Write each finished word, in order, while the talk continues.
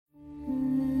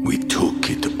We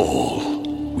took it all.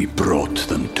 We brought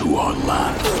them to our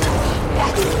land.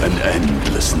 An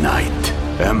endless night,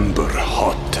 ember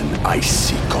hot and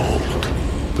icy cold.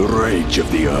 The rage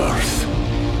of the earth.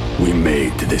 We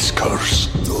made this curse.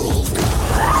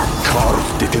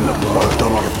 Carved it in the blood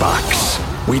on our backs.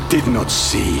 We did not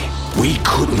see. We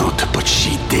could not, but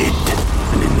she did.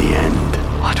 And in the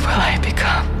end... What will I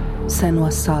become?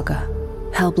 Senua's Saga.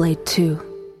 Hellblade 2.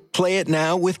 Play it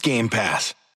now with Game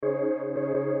Pass.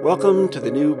 Welcome to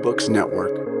the New Books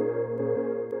Network.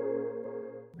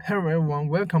 Hello everyone,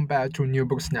 welcome back to New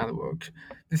Books Network.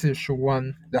 This is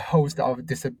Shuwan, the host of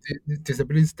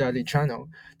Disability Study channel.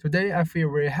 Today I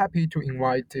feel very happy to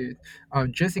invite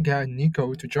Jessica and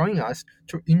Nicole to join us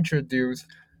to introduce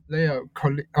their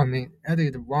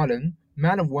edited Vernon,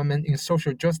 Madwomen in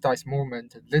Social Justice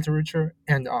Movement, Literature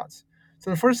and Arts. So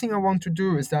the first thing I want to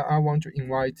do is that I want to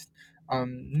invite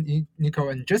Nicole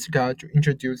and Jessica to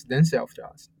introduce themselves to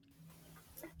us.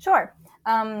 Sure.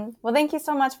 Well, thank you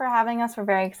so much for having us. We're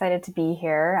very excited to be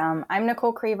here. I'm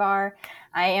Nicole Crevar.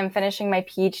 I am finishing my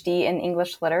PhD in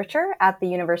English Literature at the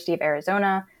University of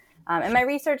Arizona. And my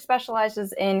research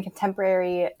specializes in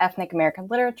contemporary ethnic American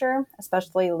literature,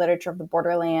 especially literature of the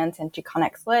borderlands and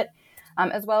Chicanx Lit,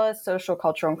 as well as social,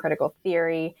 cultural, and critical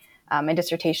theory. My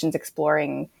dissertation's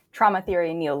exploring trauma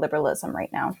theory and neoliberalism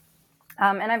right now.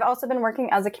 And I've also been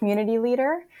working as a community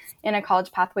leader in a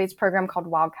college pathways program called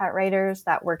Wildcat Writers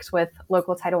that works with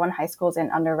local Title I high schools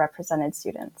and underrepresented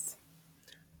students.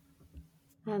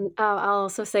 And I'll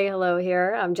also say hello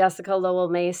here. I'm Jessica Lowell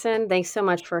Mason. Thanks so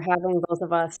much for having both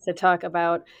of us to talk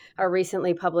about our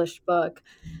recently published book.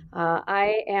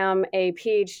 I am a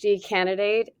PhD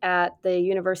candidate at the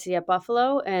University at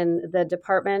Buffalo in the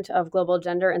Department of Global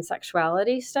Gender and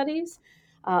Sexuality Studies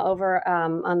over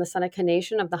on the Seneca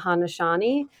Nation of the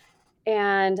Haudenosaunee.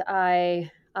 And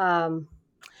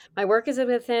my work is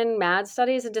within MAD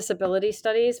studies and disability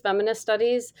studies, feminist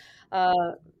studies,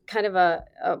 kind of a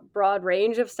broad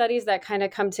range of studies that kind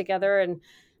of come together and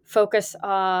focus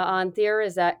on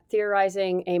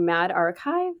theorizing a MAD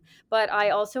archive. But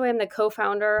I also am the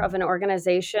co-founder of an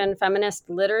organization, feminist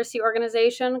literacy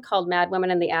organization called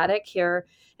Madwomen in the Attic here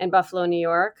in Buffalo, New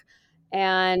York.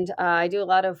 And I do a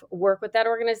lot of work with that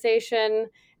organization,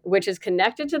 which is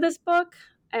connected to this book.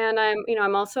 And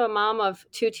I'm also a mom of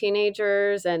 2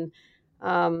 teenagers, and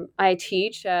I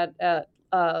teach at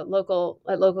local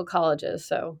colleges.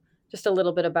 So just a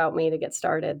little bit about me to get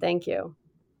started. Thank you.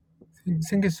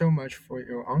 Thank you so much for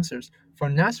your answers. For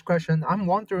next question, I'm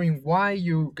wondering why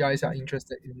you guys are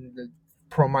interested in the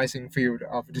promising field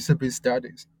of disability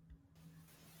studies.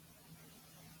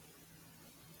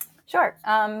 Sure.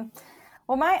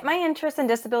 Well, my interest in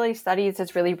disability studies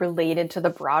is really related to the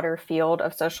broader field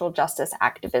of social justice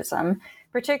activism,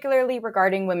 particularly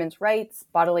regarding women's rights,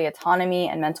 bodily autonomy,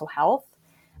 and mental health.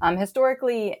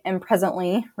 Historically and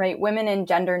presently, right, women and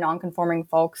gender nonconforming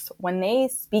folks, when they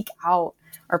speak out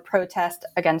or protest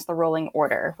against the ruling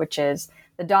order, which is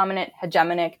the dominant,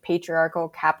 hegemonic, patriarchal,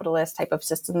 capitalist type of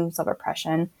systems of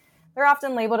oppression, they're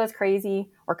often labeled as crazy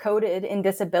or coded in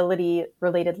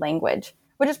disability-related language,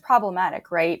 which is problematic,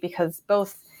 right? Because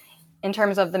both in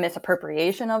terms of the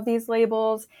misappropriation of these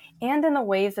labels and in the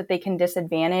ways that they can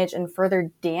disadvantage and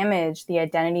further damage the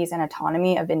identities and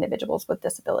autonomy of individuals with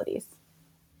disabilities.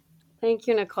 Thank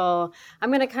you, Nicole. I'm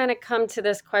going to kind of come to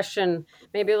this question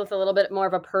maybe with a little bit more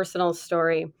of a personal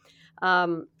story.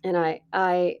 And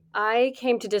I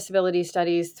came to disability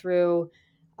studies through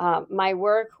my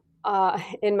work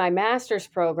in my master's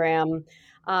program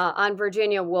on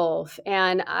Virginia Woolf.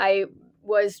 And I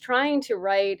was trying to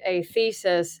write a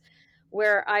thesis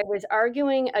where I was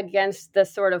arguing against the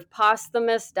sort of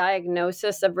posthumous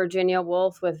diagnosis of Virginia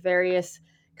Woolf with various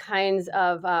kinds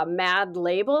of mad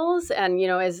labels, and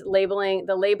as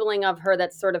the labeling of her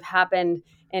that sort of happened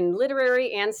in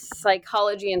literary and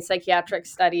psychology and psychiatric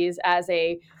studies as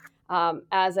a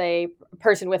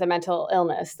person with a mental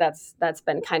illness that's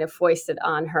been kind of foisted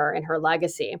on her and her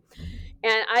legacy.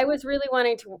 And I was really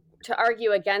wanting to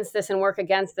argue against this and work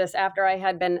against this after I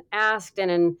had been asked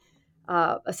in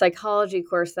a psychology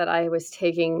course that I was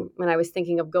taking when I was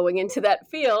thinking of going into that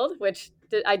field, which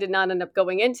I did not end up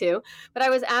going into. But I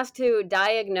was asked to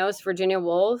diagnose Virginia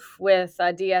Woolf with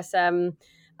a DSM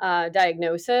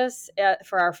diagnosis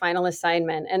for our final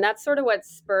assignment. And that's sort of what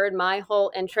spurred my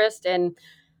whole interest in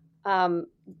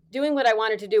doing what I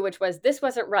wanted to do, which was this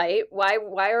wasn't right.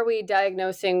 Why are we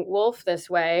diagnosing Woolf this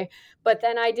way? But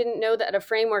then I didn't know that a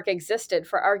framework existed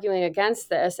for arguing against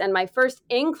this. And my first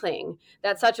inkling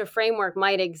that such a framework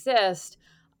might exist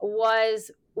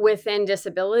was within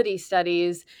disability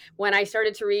studies when I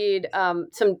started to read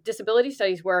some disability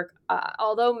studies work.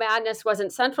 Although madness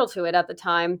wasn't central to it at the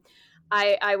time,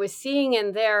 I was seeing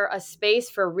in there a space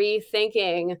for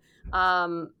rethinking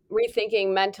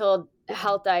mental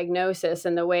health diagnosis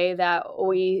and the way that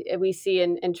we see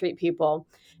and treat people.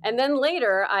 And then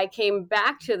later, I came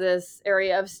back to this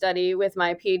area of study with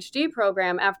my PhD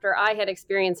program after I had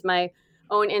experienced my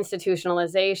own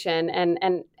institutionalization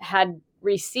and had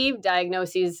received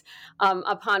diagnoses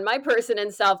upon my person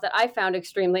and self that I found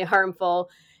extremely harmful.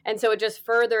 And so it just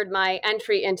furthered my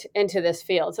entry into this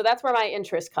field. So that's where my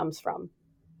interest comes from.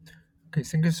 Okay,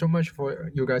 thank you so much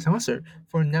for you guys' answer.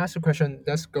 For next question,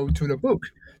 let's go to the book.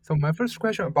 So my first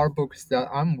question about book is that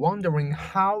I'm wondering,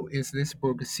 how is this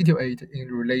book situated in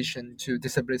relation to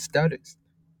disability studies?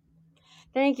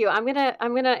 Thank you. I'm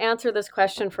gonna answer this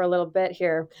question for a little bit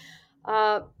here.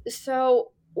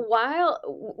 So while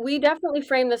we definitely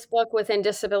frame this book within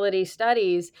disability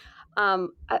studies,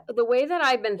 the way that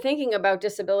I've been thinking about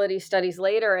disability studies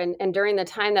later and during the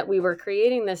time that we were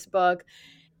creating this book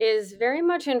is very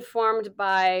much informed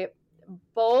by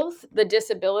both the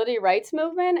disability rights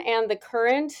movement and the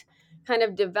current kind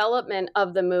of development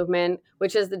of the movement,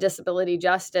 which is the disability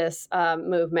justice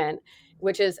movement,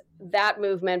 which is that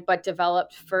movement, but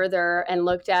developed further and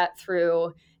looked at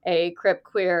through a crip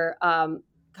queer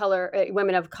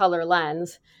women of color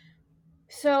lens.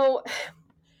 So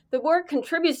the work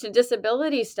contributes to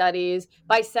disability studies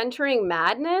by centering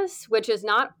madness, which is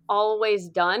not always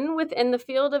done within the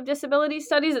field of disability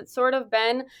studies. It's sort of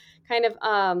been kind of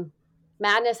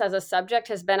madness as a subject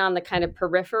has been on the kind of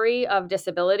periphery of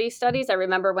disability studies. I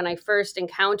remember when I first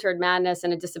encountered madness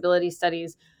in a disability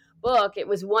studies book, it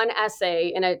was one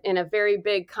essay in a very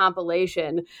big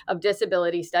compilation of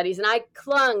disability studies, and I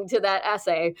clung to that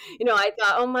essay. I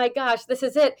thought, oh my gosh, this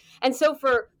is it. And so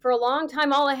for a long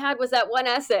time, all I had was that one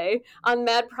essay on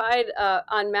Mad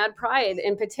Pride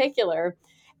in particular.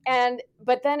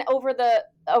 But then over the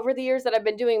years that I've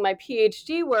been doing my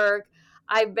PhD work,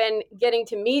 I've been getting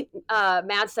to meet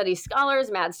Mad Studies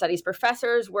scholars, Mad Studies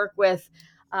professors, work with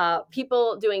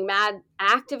people doing mad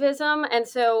activism. And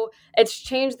so it's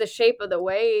changed the shape of the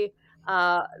way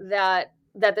that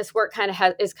this work kind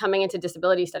of is coming into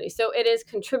disability studies. So it is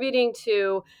contributing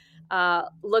to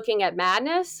looking at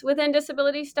madness within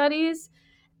disability studies.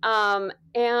 And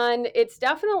it's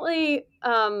definitely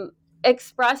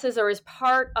expresses or is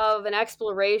part of an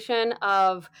exploration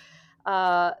of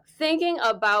thinking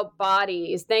about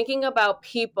bodies, thinking about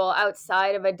people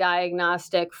outside of a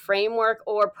diagnostic framework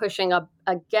or pushing up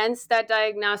against that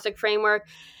diagnostic framework,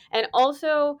 and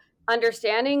also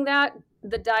understanding that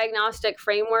the diagnostic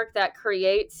framework that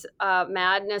creates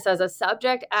madness as a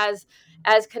subject as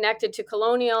connected to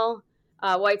colonial,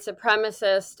 white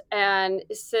supremacist, and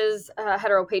cis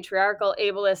heteropatriarchal,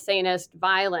 ableist, sanist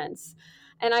violence.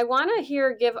 And I want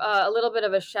to give a little bit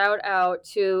of a shout out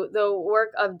to the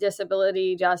work of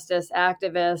disability justice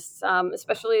activists,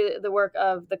 especially the work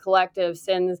of the collective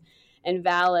Sins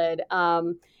Invalid.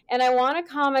 And I want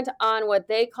to comment on what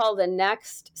they call the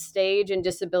next stage in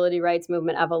disability rights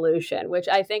movement evolution, which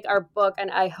I think our book,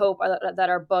 and I hope that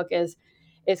our book is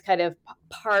kind of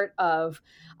part of.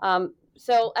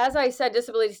 So as I said,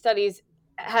 disability studies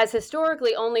has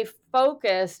historically only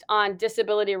focused on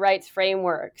disability rights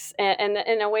frameworks, and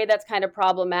in a way that's kind of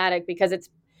problematic because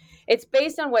it's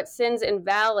based on what Sins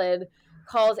Invalid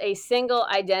calls a single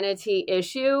identity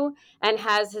issue and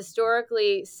has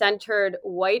historically centered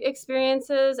white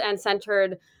experiences and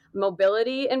centered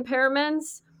mobility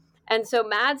impairments. And so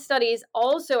Mad Studies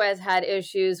also has had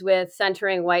issues with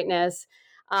centering whiteness.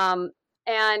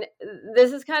 And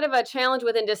this is kind of a challenge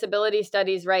within disability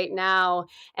studies right now.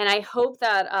 And I hope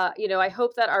that,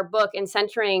 our book, in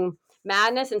centering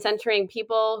madness and centering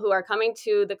people who are coming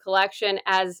to the collection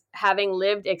as having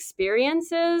lived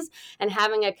experiences and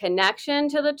having a connection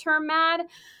to the term mad,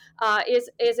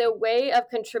 is a way of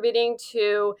contributing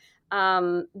to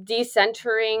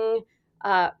decentering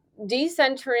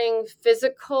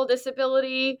physical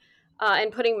disability,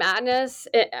 and putting madness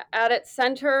at its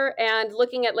center and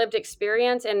looking at lived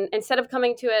experience, and instead of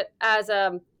coming to it as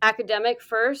academic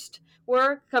first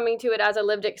work, coming to it as a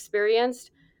lived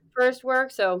experience first work.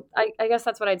 So I guess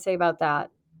that's what I'd say about that.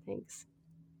 Thanks.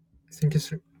 Thank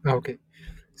you. Okay.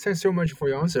 Thanks so much for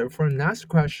your answer. For the next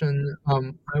question,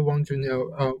 I want to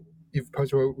know, if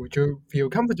possible, would you feel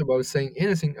comfortable saying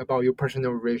anything about your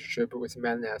personal relationship with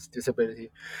madness,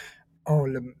 disability, or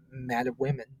the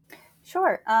Madwomen?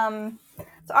 Sure.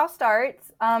 So I'll start.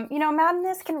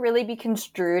 Madness can really be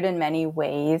construed in many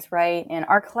ways, right? And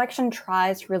our collection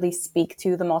tries to really speak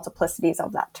to the multiplicities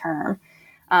of that term.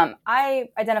 I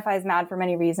identify as mad for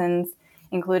many reasons.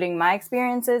 including my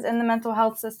experiences in the mental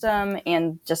health system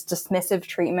and just dismissive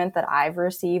treatment that I've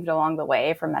received along the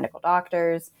way from medical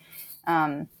doctors.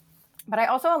 But I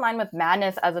also align with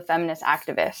Madness as a feminist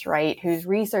activist, right, whose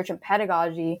research and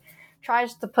pedagogy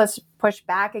tries to push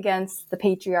back against the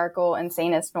patriarchal and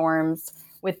sanist norms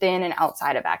within and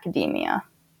outside of academia.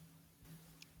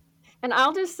 And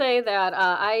I'll just say that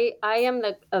I am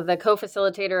the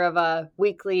co-facilitator of a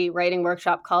weekly writing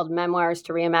workshop called Memoirs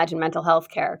to Reimagine Mental Health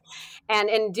Care. And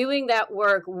in doing that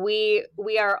work, we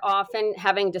are often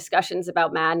having discussions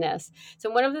about madness. So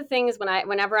one of the things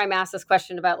whenever I'm asked this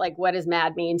question about like, what does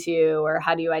mad mean to you or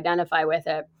how do you identify with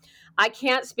it? I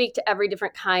can't speak to every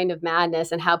different kind of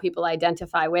madness and how people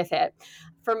identify with it.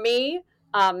 For me,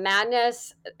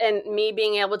 madness and me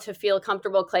being able to feel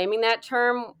comfortable claiming that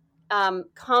term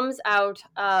comes out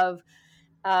of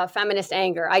feminist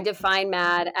anger. I define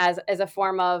MAD as a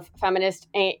form of feminist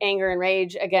anger and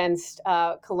rage against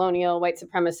colonial white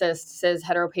supremacist cis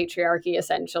heteropatriarchy,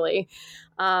 essentially.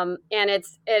 And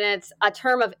it's a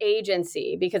term of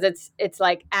agency because it's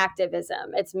like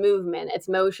activism, it's movement, it's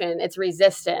motion, it's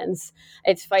resistance,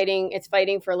 it's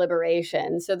fighting for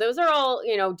liberation. So those are all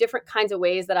different kinds of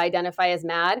ways that I identify as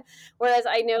MAD. Whereas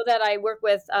I know that I work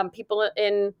with people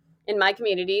in my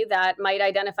community that might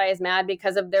identify as MAD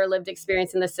because of their lived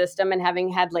experience in the system and having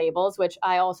had labels, which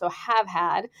I also have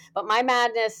had. But my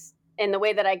madness and the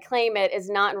way that I claim it is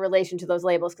not in relation to those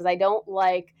labels because I don't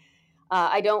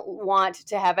want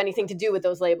to have anything to do with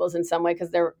those labels in some way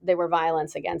because they were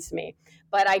violence against me.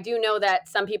 But I do know that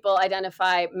some people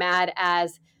identify MAD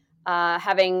as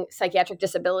having psychiatric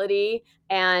disability,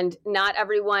 and not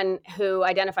everyone who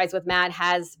identifies with MAD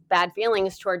has bad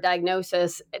feelings toward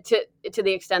diagnosis to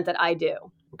the extent that I do.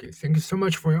 Okay, thank you so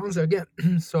much for your answer again.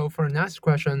 So for the next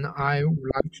question, I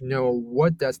would like to know,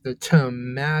 what does the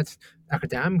term mad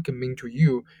academic mean to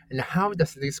you, and how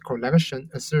does this collection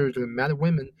assert the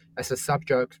Madwomen as a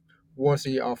subject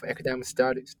worthy of academic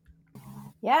studies?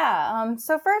 Yeah,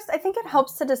 so first, I think it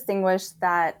helps to distinguish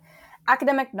that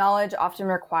academic knowledge often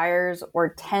requires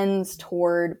or tends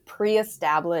toward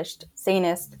pre-established,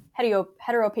 sanist,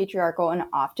 heteropatriarchal, and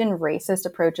often racist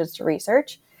approaches to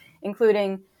research,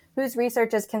 including whose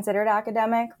research is considered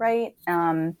academic, right?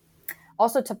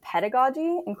 Also to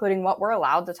pedagogy, including what we're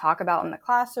allowed to talk about in the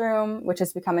classroom, which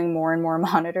is becoming more and more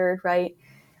monitored, right?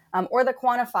 Or the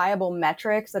quantifiable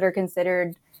metrics that are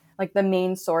considered like the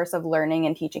main source of learning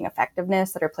and teaching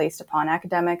effectiveness that are placed upon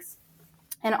academics.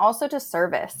 And also to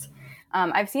service.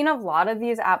 I've seen a lot of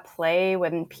these at play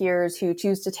when peers who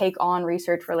choose to take on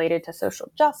research related to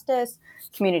social justice,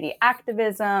 community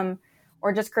activism,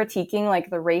 or just critiquing like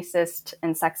the racist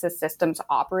and sexist systems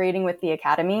operating with the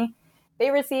academy,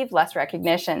 they receive less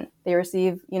recognition. They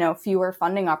receive, fewer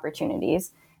funding opportunities.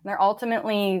 And they're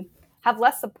ultimately have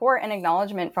less support and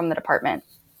acknowledgement from the department.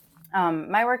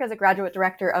 My work as a graduate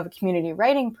director of a community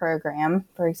writing program,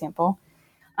 for example,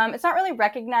 it's not really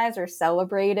recognized or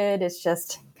celebrated. It's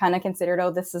just kind of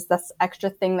considered, this is this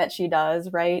extra thing that she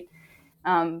does, right?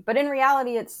 But in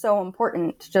reality, it's so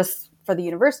important just for the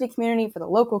university community, for the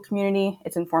local community.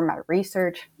 It's informed my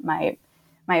research, my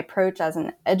approach as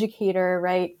an educator,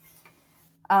 right?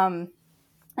 And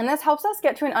this helps us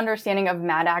get to an understanding of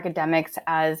mad academics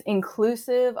as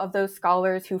inclusive of those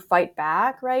scholars who fight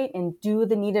back, right, and do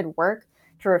the needed work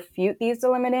to refute these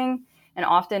delimiting and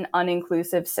often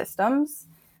uninclusive systems.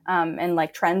 And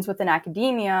like trends within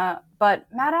academia, but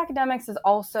mad academics is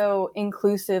also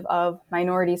inclusive of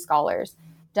minority scholars,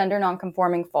 gender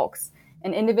nonconforming folks,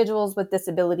 and individuals with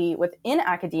disability within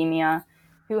academia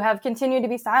who have continued to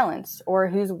be silenced or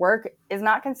whose work is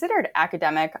not considered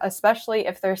academic, especially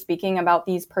if they're speaking about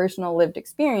these personal lived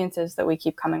experiences that we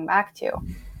keep coming back to.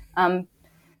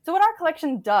 So what our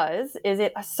collection does is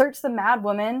it asserts the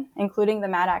Madwomen, including the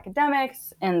mad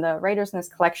academics and the writers in this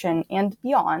collection and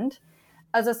beyond,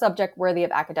 as a subject worthy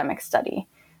of academic study.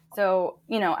 So,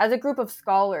 as a group of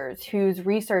scholars whose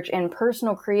research and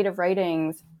personal creative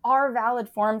writings are valid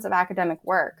forms of academic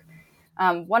work.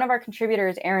 One of our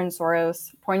contributors, Erin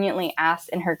Soros, poignantly asked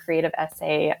in her creative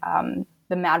essay,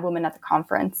 The Madwomen at the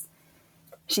Conference,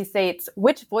 she states,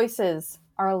 which voices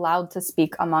are allowed to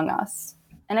speak among us?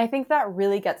 And I think that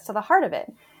really gets to the heart of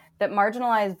it, that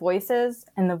marginalized voices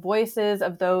and the voices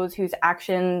of those whose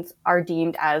actions are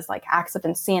deemed as like acts of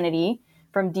insanity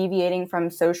from deviating from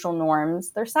social norms,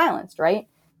 they're silenced, right?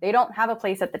 They don't have a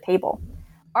place at the table.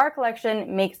 Our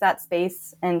collection makes that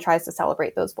space and tries to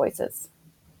celebrate those voices.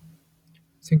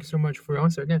 Thank you so much for your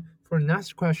answer again. For the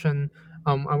next question,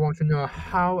 I want to know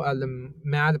how the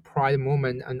Mad Pride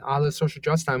movement and other social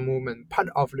justice movement part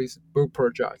of this book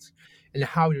project, and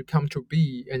how it come to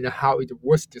be, and how it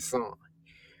was designed.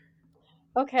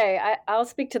 Okay, I'll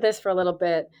speak to this for a little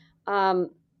bit.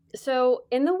 Um, so,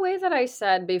 in the way that I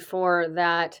said before,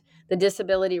 that the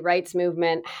disability rights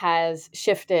movement has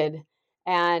shifted,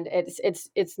 and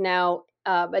it's now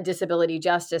a disability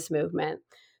justice movement.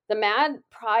 The Mad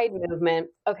Pride movement.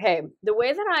 Okay, the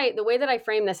way that I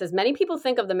frame this is many people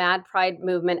think of the Mad Pride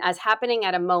movement as happening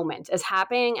at a moment, as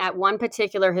happening at one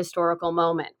particular historical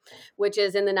moment, which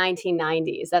is in the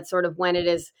 1990s. That's sort of when it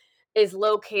is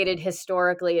located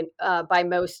historically by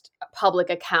most public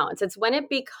accounts. It's when it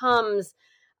becomes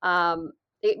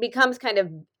kind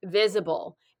of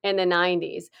visible in the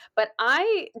 90s. But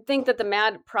I think that the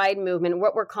Mad Pride movement,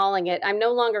 what we're calling it, I'm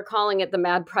no longer calling it the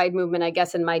Mad Pride movement, I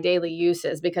guess, in my daily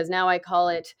uses, because now I call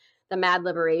it the Mad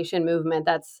Liberation movement.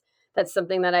 That's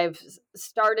something that I've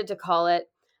started to call it.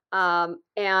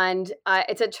 And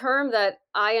it's a term that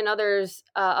I and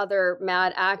other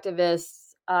Mad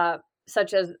activists,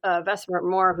 such as Vesper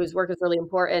Moore, whose work is really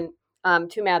important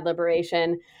to Mad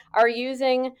Liberation, are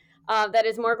using, that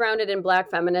is more grounded in Black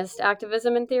feminist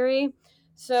activism and theory.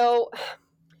 So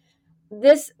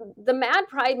the Mad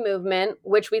Pride movement,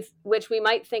 which we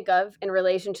might think of in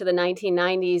relation to the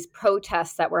 1990s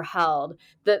protests that were held,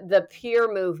 the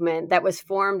peer movement that was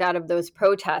formed out of those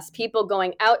protests, people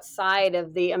going outside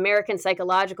of the American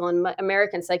Psychological and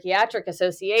American Psychiatric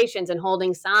Associations and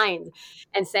holding signs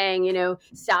and saying,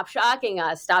 stop shocking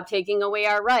us, stop taking away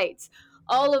our rights.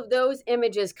 All of those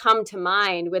images come to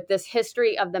mind with this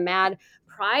history of the Mad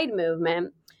Pride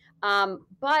movement.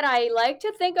 But I like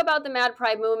to think about the Mad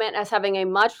Pride movement as having a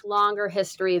much longer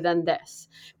history than this,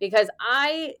 and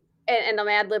the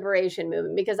Mad Liberation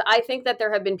movement, because I think that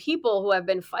there have been people who have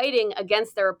been fighting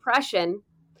against their oppression.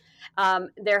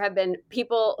 There have been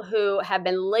people who have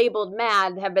been labeled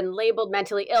mad, have been labeled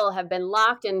mentally ill, have been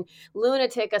locked in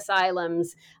lunatic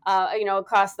asylums,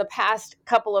 across the past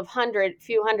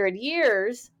few hundred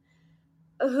years,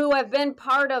 who have been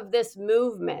part of this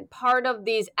movement, part of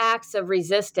these acts of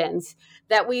resistance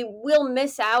that we will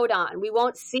miss out on. We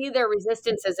won't see their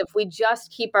resistances if we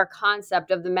just keep our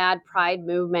concept of the Mad Pride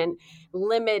movement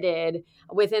limited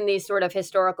within these sort of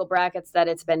historical brackets that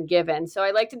it's been given. So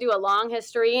I like to do a long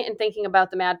history in thinking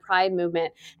about the Mad Pride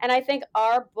movement. And I think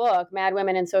our book,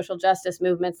 Madwomen in Social Justice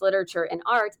Movements, Literature and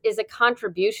Arts, is a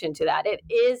contribution to that. It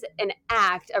is an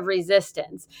act of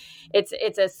resistance. It's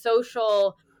a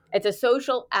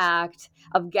social act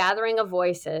of gathering of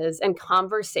voices and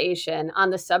conversation on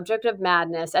the subject of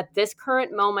madness at this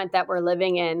current moment that we're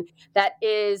living in, that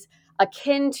is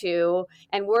akin to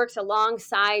and works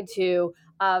alongside to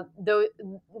the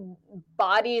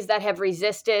bodies that have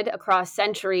resisted across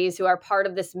centuries, who are part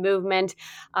of this movement,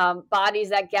 bodies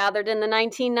that gathered in the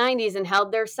 1990s and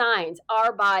held their signs,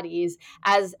 our bodies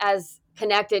as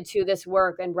connected to this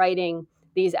work and writing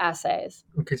these essays.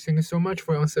 Okay, thank you so much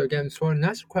for your answer again. So the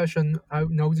next question, I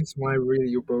noticed when I read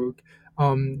your book,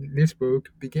 this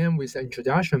book began with an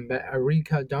introduction by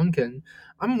Erica Duncan.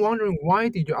 I'm wondering, why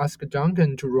did you ask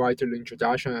Duncan to write the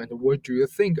introduction, and what do you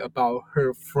think about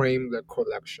her frame the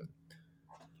collection?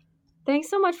 Thanks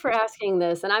so much for asking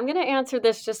this, and I'm going to answer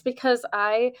this just because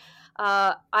I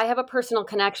have a personal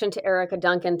connection to Erica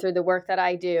Duncan through the work that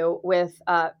I do with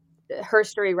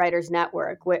Herstory Writers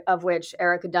Network, of which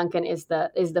Erica Duncan is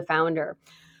the founder.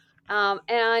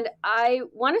 And I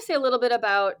want to say a little bit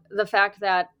about the fact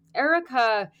that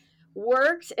Erica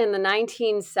worked in the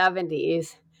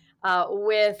 1970s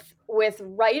with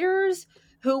writers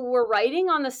who were writing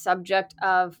on the subject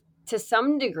of, to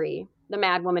some degree, the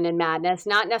Madwoman in Madness,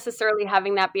 not necessarily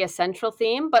having that be a central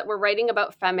theme, but we're writing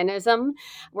about feminism.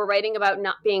 We're writing about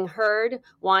not being heard,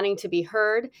 wanting to be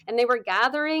heard. And they were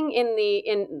gathering in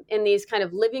these kind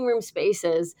of living room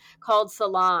spaces called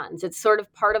salons. It's sort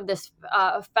of part of this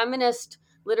feminist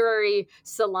literary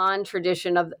salon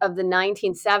tradition of the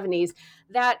 1970s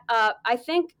that I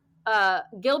think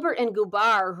Gilbert and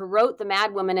Gubar, who wrote The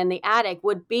Madwoman in the Attic,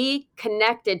 would be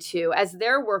connected to, as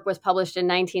their work was published in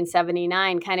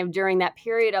 1979, kind of during that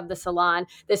period of the salon,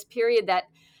 this period that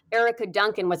Erica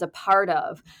Duncan was a part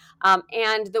of.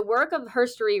 And the work of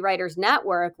Herstory Writers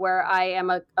Network, where I am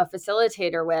a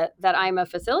facilitator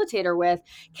with,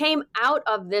 came out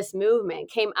of this movement,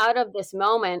 came out of this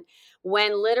moment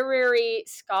when literary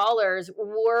scholars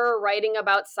were writing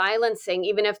about silencing,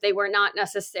 even if they were not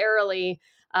necessarily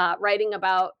writing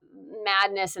about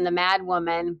madness and the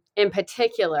Madwoman in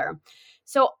particular.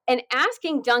 So in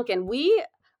asking Duncan, we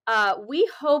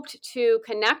hoped to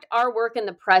connect our work in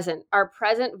the present, our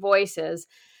present voices,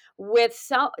 with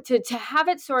to have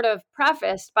it sort of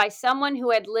prefaced by someone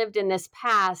who had lived in this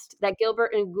past that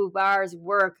Gilbert and Gubar's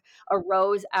work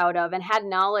arose out of, and had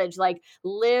knowledge, like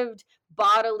lived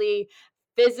bodily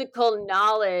physical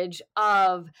knowledge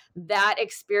of that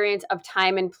experience of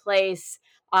time and place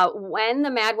when the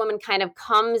Madwoman kind of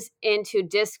comes into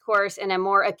discourse in a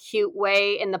more acute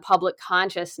way in the public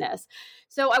consciousness.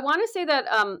 So I want to say that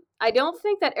I don't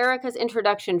think that Erica's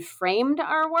introduction framed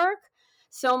our work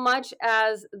so much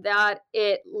as that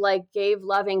it like gave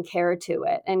loving care to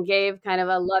it and gave kind of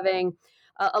a loving,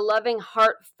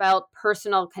 heartfelt,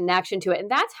 personal connection to it.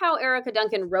 And that's how Erica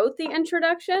Duncan wrote the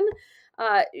introduction.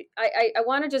 I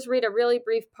want to just read a really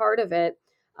brief part of it.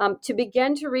 To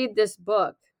begin to read this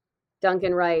book,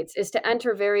 Duncan writes, is to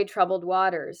enter very troubled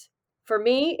waters. For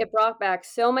me, it brought back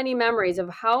so many memories of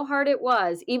how hard it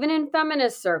was, even in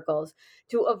feminist circles,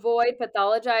 to avoid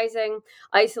pathologizing,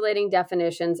 isolating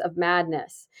definitions of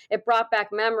madness. It brought back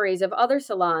memories of other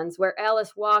salons where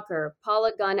Alice Walker,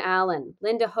 Paula Gunn Allen,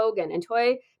 Linda Hogan, and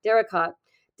Toy Derricott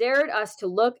dared us to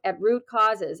look at root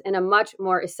causes in a much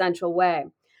more essential way.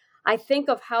 I think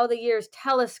of how the years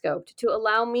telescoped to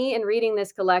allow me in reading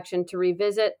this collection to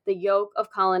revisit the yoke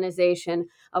of colonization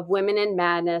of women in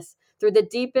madness through the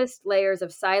deepest layers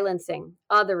of silencing,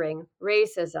 othering,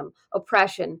 racism,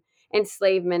 oppression,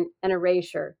 enslavement, and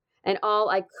erasure, and all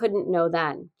I couldn't know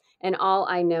then, and all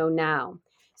I know now.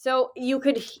 So you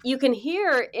can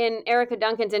hear in Erica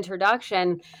Duncan's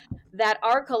introduction that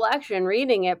our collection,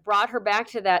 reading it, brought her back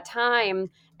to that time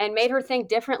and made her think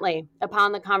differently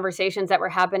upon the conversations that were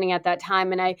happening at that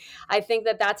time. And I think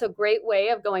that that's a great way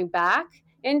of going back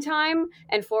in time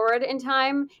and forward in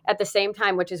time at the same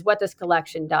time, which is what this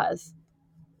collection does.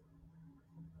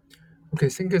 Okay,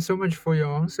 thank you so much for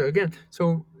your answer again.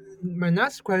 So my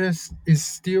next question is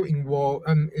still involved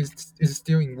is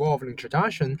still involved in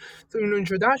introduction. So in the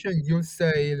introduction, you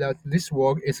say that this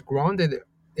work is grounded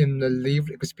in the lived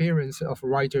experience of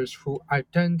writers who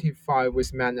identify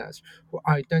with madness, who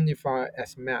identify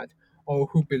as mad, or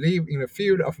who believe in the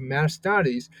field of mad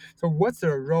studies. So what's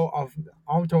the role of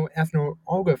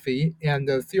autoethnography and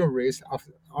the theories of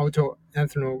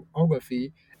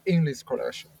autoethnography in this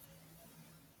collection?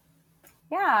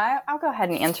 Yeah, I'll go ahead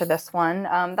and answer this one.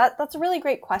 That's a really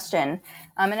great question.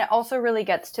 And it also really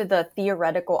gets to the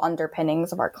theoretical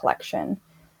underpinnings of our collection.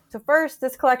 So first,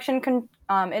 this collection,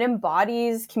 it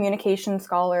embodies communication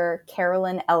scholar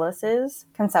Carolyn Ellis's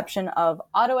conception of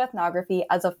autoethnography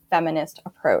as a feminist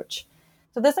approach.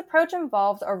 So this approach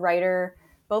involves a writer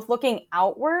both looking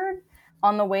outward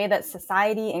on the way that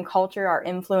society and culture are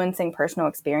influencing personal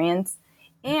experience,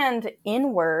 and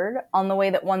inward on the way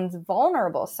that one's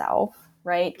vulnerable self,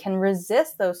 right, can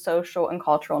resist those social and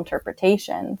cultural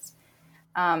interpretations.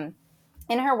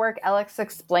 In her work, Ellis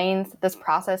explains that this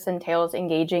process entails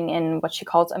engaging in what she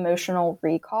calls emotional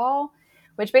recall,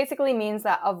 which basically means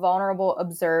that a vulnerable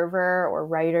observer or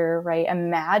writer, right,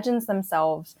 imagines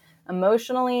themselves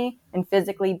emotionally and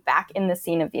physically back in the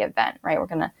scene of the event, right? We're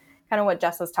going to kind of what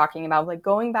Jess was talking about, like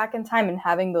going back in time and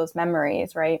having those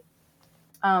memories, right?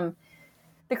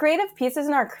 The creative pieces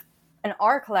in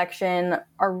our collection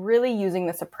are really using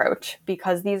this approach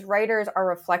because these writers are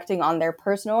reflecting on their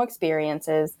personal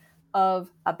experiences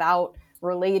about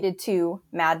related to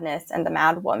madness and the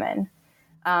Madwomen.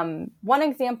 One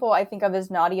example I think of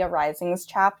is Nadia Rising's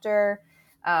chapter.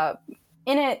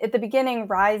 In it, at the beginning,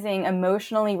 Rising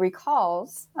emotionally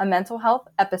recalls a mental health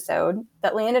episode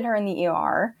that landed her in the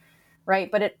ER,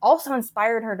 right? But it also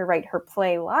inspired her to write her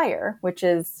play Liar, which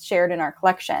is shared in our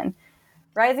collection.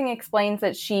 Rising explains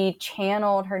that she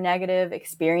channeled her negative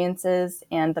experiences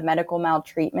and the medical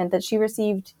maltreatment that she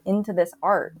received into this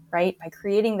art, right? By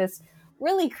creating this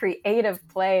really creative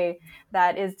play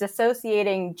that is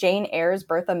dissociating Jane Eyre's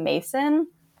Bertha Mason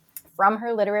from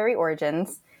her literary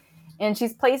origins. And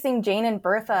she's placing Jane and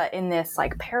Bertha in this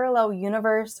like parallel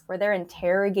universe where they're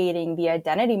interrogating the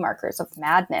identity markers of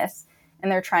madness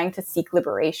and they're trying to seek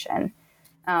liberation.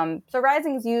 So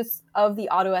Rising's use of the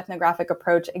autoethnographic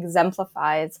approach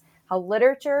exemplifies how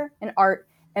literature and art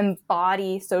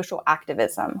embody social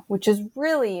activism, which is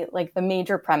really like the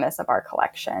major premise of our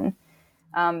collection.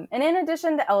 And in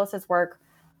addition to Ellis's work,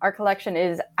 our collection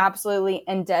is absolutely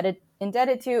indebted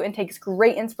to and takes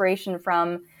great inspiration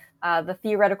from the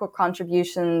theoretical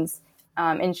contributions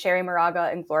in Sherry Moraga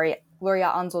and Gloria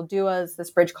Anzaldua's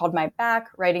This Bridge Called My Back,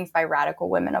 writings by radical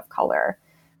women of color.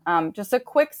 Just a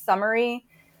quick summary.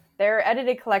 Their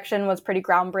edited collection was pretty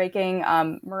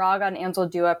groundbreaking. Moraga and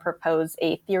Anzaldua propose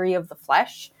a theory of the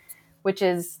flesh, which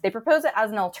is, they propose it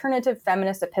as an alternative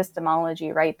feminist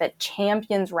epistemology, right, that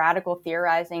champions radical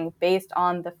theorizing based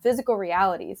on the physical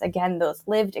realities, again, those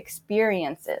lived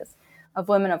experiences of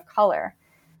women of color.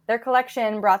 Their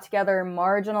collection brought together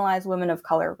marginalized women of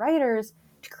color writers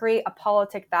to create a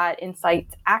politic that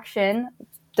incites action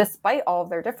despite all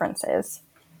of their differences.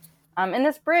 And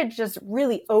this bridge just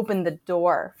really opened the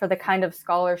door for the kind of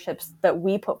scholarships that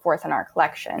we put forth in our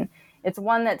collection. It's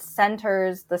one that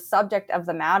centers the subject of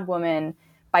the Madwoman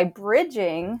by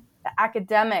bridging the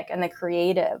academic and the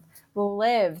creative, the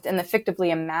lived and the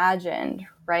fictively imagined,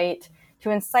 right?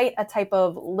 To incite a type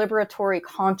of liberatory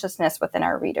consciousness within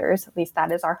our readers. At least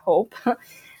that is our hope.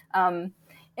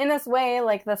 In this way,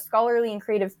 like the scholarly and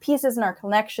creative pieces in our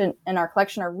collection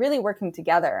are really working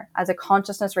together as a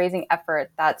consciousness-raising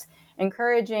effort that's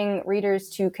encouraging readers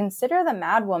to consider the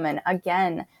Madwoman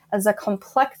again as a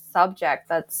complex subject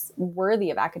that's worthy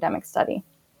of academic study.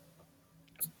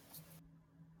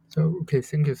 So, okay,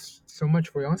 thank you so much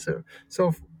for your answer.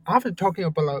 So, after talking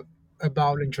about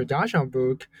the introduction of the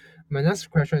book, my next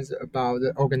question is about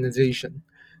the organization.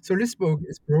 So, this book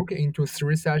is broken into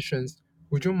 3 sessions.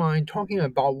 Would you mind talking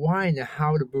about why and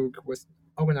how the book was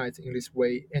organized in this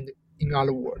way, and in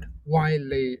other words, why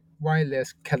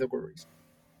less categories?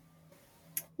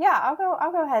 Yeah, I'll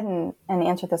go ahead and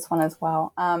answer this one as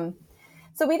well.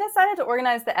 So we decided to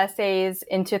organize the essays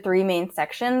into 3 main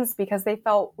sections because we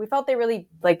felt they really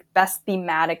best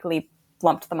thematically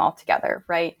lumped them all together,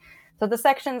 right? So the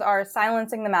sections are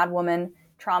Silencing the Madwoman,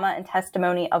 Trauma and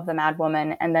Testimony of the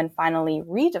Madwoman, and then finally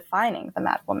Redefining the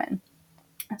Madwoman.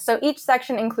 So each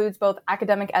section includes both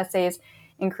academic essays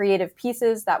and creative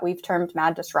pieces that we've termed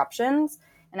Mad Disruptions,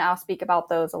 and I'll speak about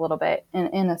those a little bit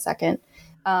in a second.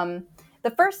 The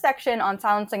first section on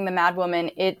Silencing the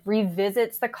Madwoman, it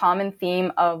revisits the common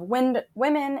theme of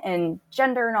women and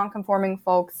gender nonconforming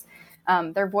folks,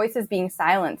 their voices being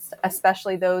silenced,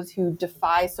 especially those who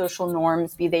defy social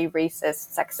norms, be they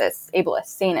racist, sexist,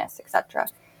 ableist, sanist, etc.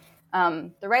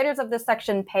 The writers of this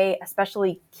section pay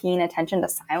especially keen attention to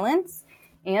silence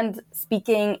and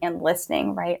speaking and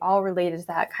listening, right? All related to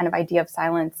that kind of idea of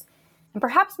silence. And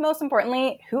perhaps most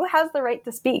importantly, who has the right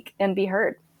to speak and be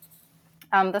heard?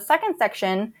 The second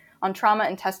section on Trauma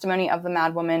and Testimony of the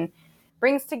Madwoman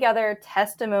brings together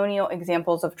testimonial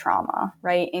examples of trauma,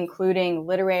 right? Including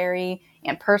literary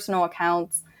and personal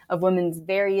accounts of women's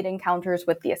varied encounters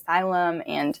with the asylum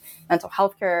and mental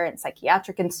health care and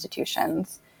psychiatric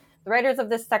institutions. The writers of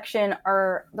this section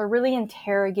they're really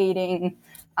interrogating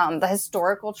the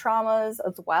historical traumas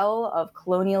as well of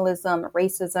colonialism,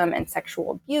 racism, and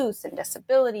sexual abuse and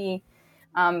disability.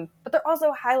 But they're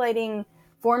also highlighting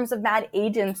forms of mad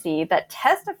agency that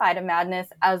testify to madness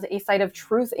as a site of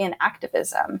truth and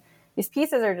activism. These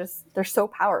pieces they're so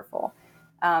powerful.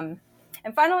 And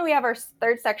finally, we have our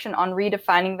third section on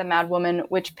Redefining the Madwoman,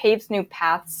 which paves new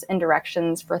paths and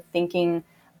directions for thinking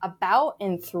about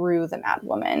and through the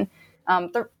Madwoman.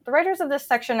 The writers of this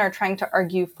section are trying to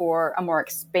argue for a more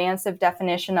expansive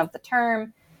definition of the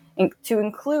term to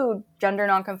include gender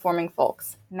nonconforming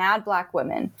folks, mad Black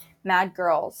women, mad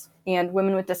girls, and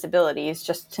women with disabilities,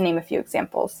 just to name a few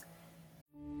examples.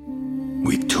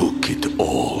 We took it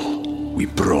all. We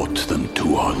brought them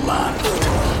to our land.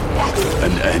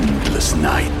 An endless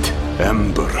night,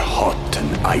 ember hot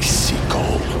and icy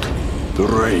cold. The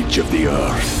rage of the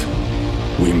earth.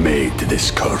 We made this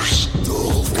curse.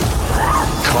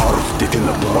 Carved it in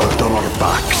the blood on our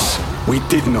backs. We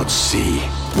did not see.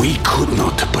 We could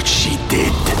not, but she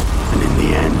did. And in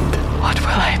the end, What will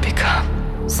I become?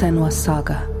 Senua's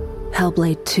Saga.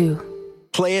 Hellblade 2.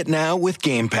 Play it now with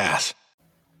Game Pass.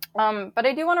 But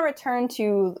I do want to return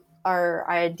to our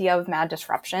idea of mad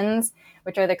disruptions,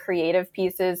 which are the creative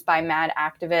pieces by mad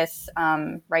activists,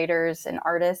 writers, and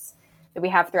artists that we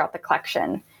have throughout the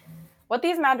collection. What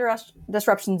these mad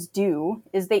disruptions do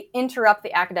is they interrupt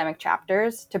the academic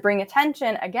chapters to bring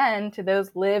attention, again, to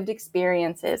those lived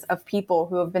experiences of people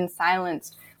who have been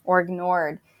silenced or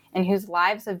ignored and whose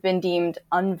lives have been deemed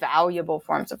unvaluable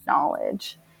forms of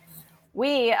knowledge.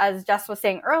 We, as Jess was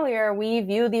saying earlier, we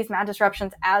view these mad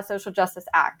disruptions as social justice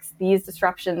acts. These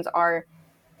disruptions are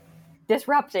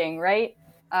disrupting, right?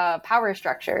 Power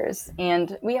structures.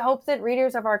 And we hope that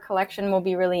readers of our collection will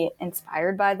be really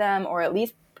inspired by them, or at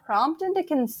least prompted to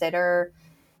consider,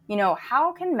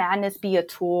 how can madness be a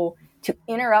tool to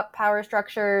interrupt power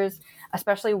structures,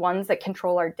 especially ones that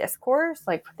control our discourse,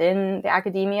 like within the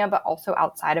academia, but also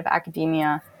outside of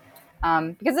academia.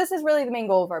 Because this is really the main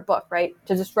goal of our book, right?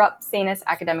 To disrupt sanest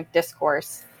academic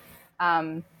discourse.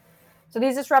 So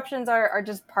these disruptions are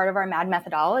just part of our MAD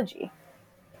methodology.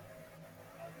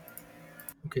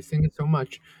 Okay, thank you so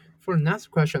much. For the next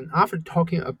question, after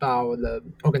talking about the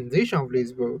organization of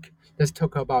this book, let's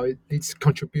talk about its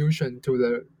contribution to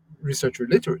the research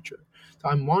literature. So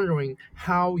I'm wondering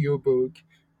how your book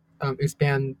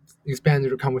expanded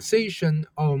the conversation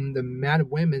on the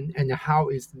Madwomen, and how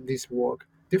is this work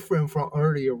different from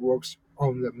earlier works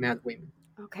on the Madwomen?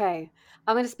 Okay.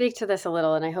 I'm going to speak to this a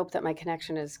little, and I hope that my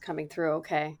connection is coming through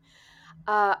okay.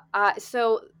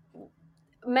 So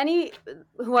many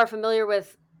who are familiar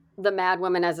with the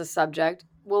Madwomen as a subject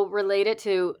will relate it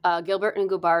to Gilbert and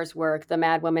Gubar's work, The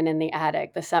Madwomen in the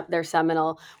Attic, their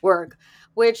seminal work,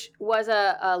 which was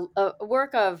a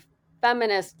work of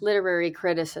feminist literary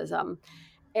criticism.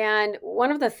 And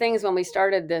one of the things when we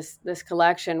started this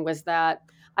collection was that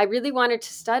I really wanted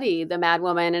to study the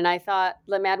Madwoman, and I thought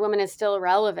the Madwoman is still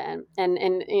relevant. And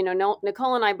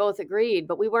Nicole and I both agreed,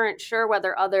 but we weren't sure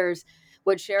whether others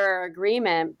would share our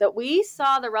agreement. That we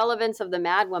saw the relevance of the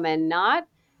Madwoman not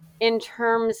in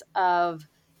terms of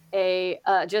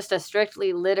just a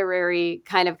strictly literary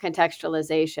kind of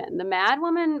contextualization. The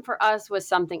Madwoman for us was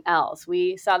something else.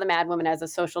 We saw the Madwoman as a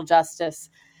social justice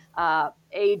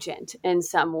agent in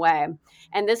some way.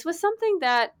 And this was something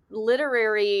that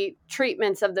literary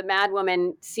treatments of the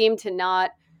Madwoman seemed to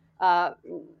not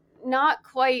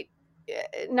quite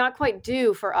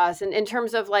do for us in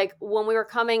terms of like when we were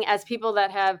coming as people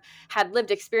that have had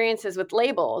lived experiences with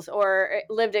labels or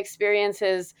lived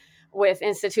experiences with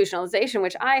institutionalization,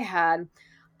 which I had.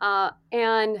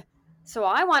 And so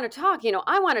I want to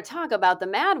talk about the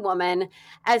Madwoman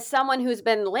as someone who's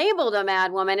been labeled a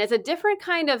Madwoman is a different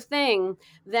kind of thing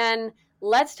than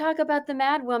let's talk about the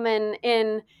Madwoman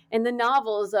in the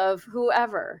novels of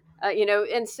whoever,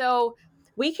 and so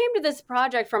we came to this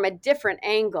project from a different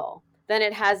angle than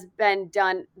it has been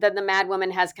done, than the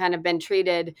Madwoman has kind of been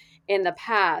treated in the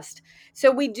past.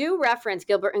 So we do reference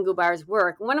Gilbert and Gubar's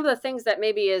work. One of the things that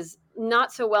maybe is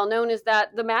not so well known is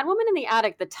that the Madwoman in the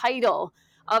Attic, the title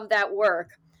of that work,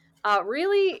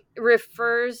 really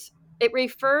refers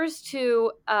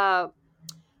to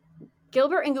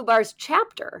Gilbert and Gubar's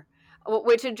chapter,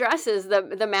 which addresses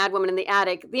the Madwoman in the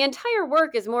Attic. The entire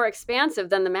work is more expansive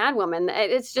than the Madwoman.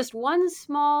 It's just one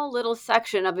small little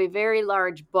section of a very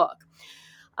large book.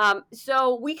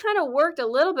 So we kind of worked a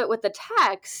little bit with the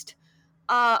text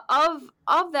of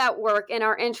that work in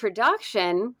our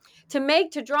introduction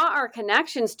to draw our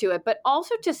connections to it, but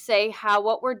also to say how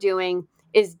what we're doing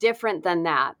is different than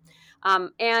that.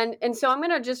 And so I'm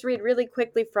going to just read really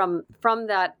quickly from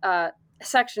that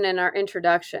section in our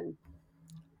introduction.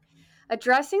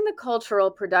 Addressing the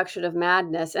cultural production of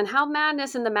madness and how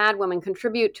madness and the Madwoman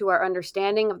contribute to our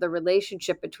understanding of the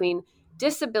relationship between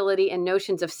disability and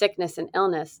notions of sickness and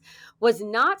illness was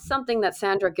not something that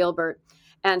Sandra Gilbert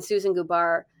and Susan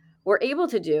Gubar were able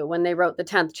to do when they wrote the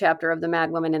 10th chapter of The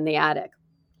Madwoman in the Attic,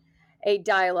 a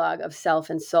dialogue of self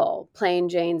and soul, Plain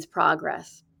Jane's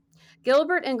progress.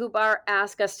 Gilbert and Gubar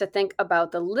ask us to think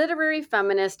about the literary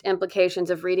feminist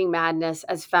implications of reading madness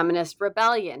as feminist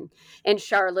rebellion in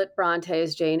Charlotte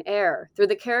Bronte's Jane Eyre through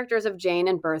the characters of Jane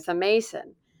and Bertha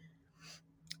Mason.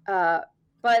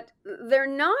 But they're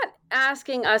not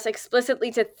asking us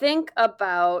explicitly to think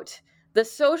about the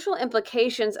social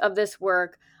implications of this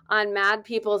work on mad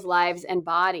people's lives and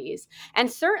bodies. And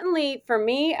certainly for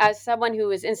me, as someone who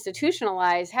is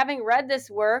institutionalized, having read this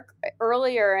work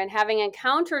earlier and having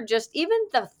encountered just even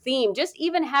the theme, just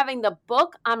even having the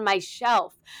book on my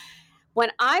shelf, when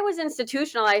I was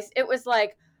institutionalized, it was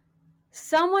like,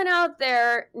 someone out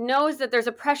there knows that there's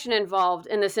oppression involved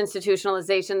in this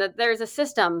institutionalization, that there's a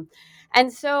system.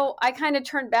 And so I kind of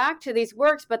turned back to these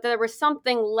works, but there was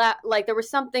something there was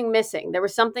something missing. There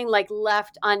was something like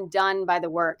left undone by the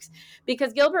works,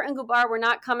 because Gilbert and Gubar were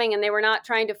not coming and they were not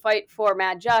trying to fight for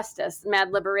mad justice,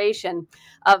 mad liberation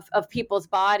of people's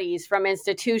bodies from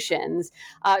institutions,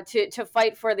 to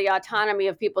fight for the autonomy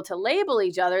of people to label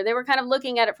each other. They were kind of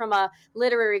looking at it from a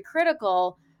literary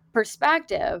critical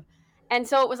perspective. And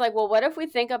so it was like, well, what if we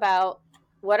think about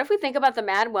the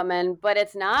Madwoman, but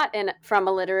it's not from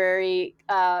a literary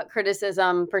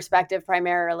criticism perspective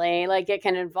primarily? Like, it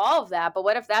can involve that, but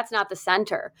what if that's not the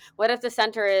center? What if the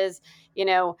center is,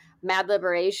 mad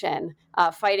liberation,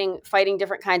 fighting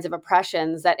different kinds of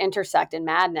oppressions that intersect in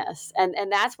madness? And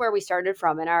that's where we started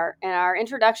from, and our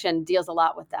introduction deals a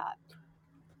lot with that.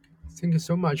 Thank you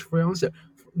so much for your answer.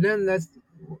 Then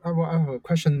I have a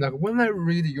question. Like, when I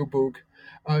read your book,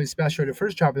 especially the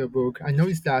first chapter of the book, I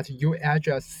noticed that you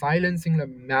address silencing the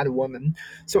Madwoman.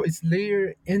 So is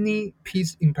there any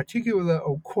piece in particular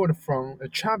or quote from a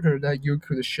chapter that you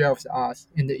could share with us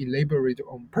and elaborate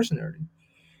on personally?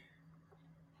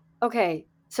 Okay,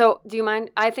 so do you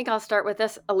mind? I think I'll start with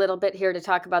this a little bit here to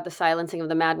talk about the silencing of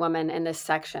the Madwoman in this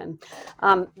section.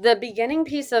 The beginning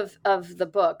piece of the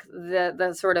book,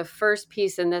 the sort of first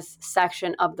piece in this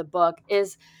section of the book,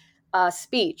 is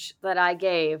speech that I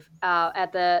gave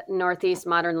at the Northeast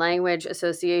Modern Language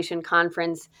Association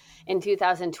conference in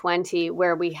 2020,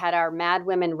 where we had our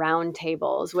Madwomen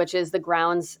roundtables, which is the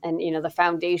grounds and the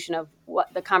foundation of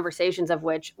what the conversations of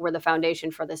which were the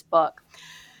foundation for this book.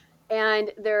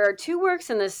 And there are two works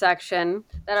in this section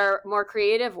that are more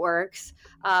creative works.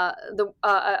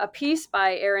 A piece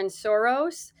by Erin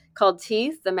Soros called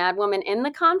Teeth, the Madwoman in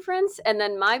the Conference, and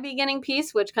then my beginning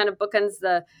piece, which kind of bookends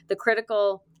the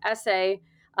critical essay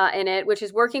in it, which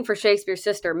is Working for Shakespeare's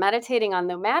Sister, meditating on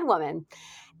the Madwoman.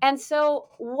 And so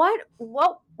what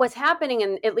was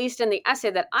happening, at least in the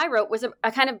essay that I wrote, was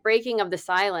a kind of breaking of the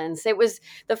silence. It was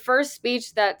the first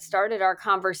speech that started our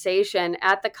conversation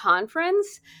at the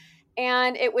conference.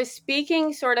 And it was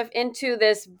speaking sort of into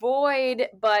this void,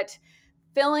 but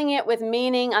filling it with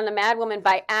meaning on the Madwoman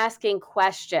by asking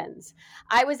questions.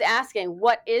 I was asking,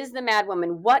 what is the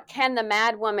Madwoman? What can the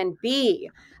Madwoman be?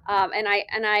 And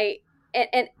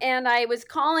I was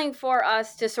calling for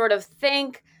us to sort of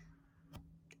think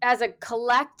as a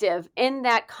collective in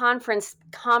that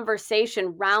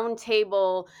conversation,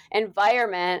 roundtable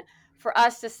environment, for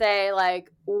us to say, like,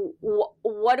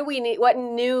 what do we need? What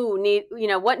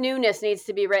newness needs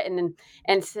to be written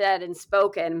and said and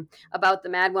spoken about the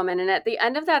Madwoman? And at the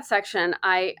end of that section,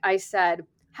 I said,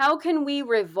 how can we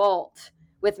revolt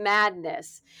with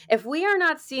madness if we are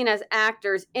not seen as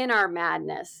actors in our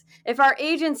madness? If our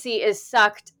agency is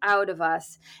sucked out of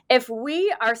us, if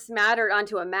we are smattered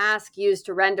onto a mask used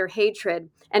to render hatred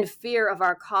and fear of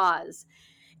our cause,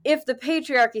 if the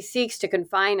patriarchy seeks to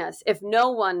confine us, if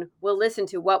no one will listen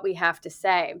to what we have to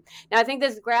say. Now, I think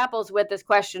this grapples with this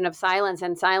question of silence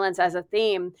and silence as a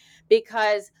theme,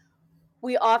 because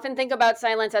we often think about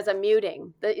silence as a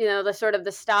muting, the sort of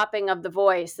the stopping of the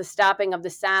voice, the stopping of the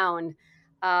sound.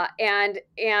 It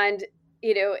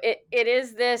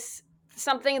is this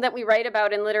something that we write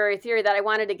about in literary theory that I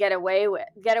wanted to get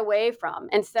away from.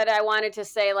 Instead, I wanted to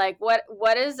say, like, what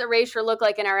does erasure look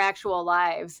like in our actual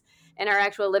lives, in our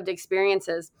actual lived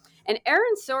experiences? And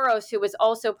Erin Soros, who was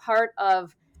also part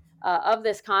of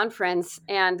this conference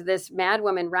and this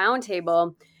Madwomen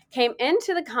roundtable, came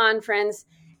into the conference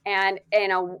and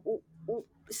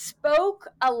spoke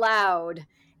aloud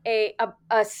a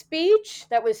speech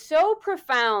that was so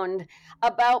profound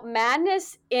about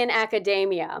madness in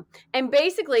academia, and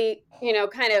basically,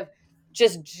 kind of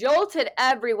just jolted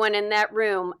everyone in that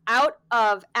room out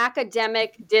of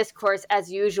academic discourse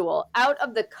as usual, out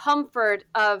of the comfort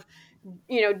of,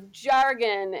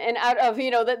 jargon, and out of,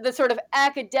 the sort of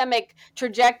academic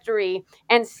trajectory,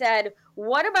 and said,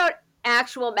 what about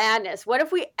actual madness? What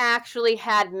if we actually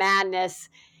had madness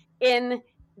in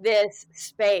this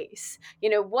space?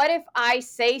 What if I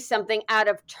say something out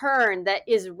of turn that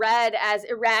is read as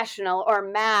irrational or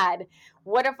mad?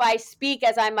 What if I speak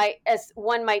as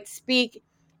one might speak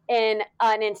in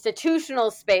an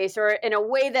institutional space or in a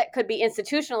way that could be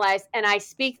institutionalized, and I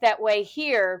speak that way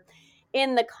here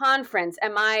in the conference?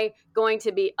 Am I going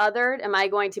to be othered? Am I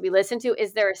going to be listened to?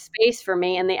 Is there a space for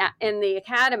me in the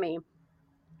academy?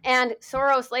 And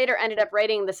Soros later ended up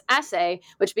writing this essay,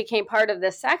 which became part of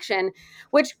this section,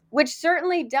 which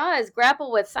certainly does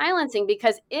grapple with silencing,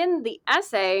 because in the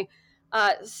essay,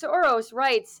 Soros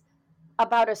writes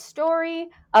about a story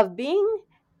of being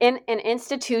in an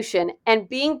institution and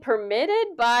being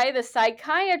permitted by the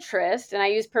psychiatrist, and I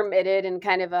use permitted in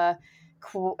kind of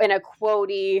in a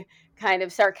quotey kind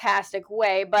of sarcastic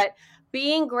way, but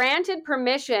being granted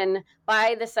permission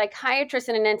by the psychiatrist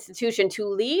in an institution to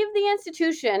leave the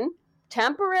institution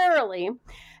temporarily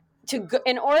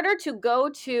in order to go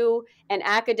to an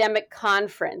academic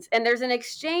conference. And there's an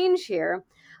exchange here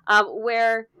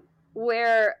where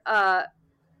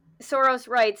Soros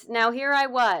writes, now here I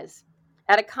was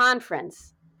at a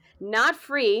conference, not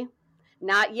free,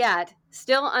 not yet,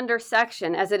 still under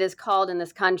section, as it is called in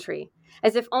this country,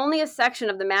 as if only a section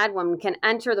of the Madwoman can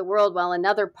enter the world while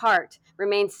another part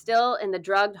remains still in the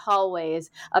drugged hallways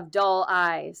of dull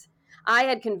eyes. I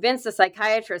had convinced the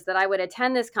psychiatrist that I would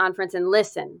attend this conference and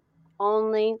listen,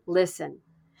 only listen.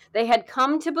 They had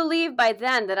come to believe by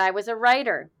then that I was a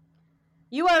writer.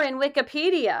 You are in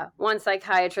Wikipedia, one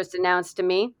psychiatrist announced to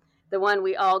me, the one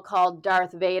we all called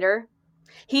Darth Vader.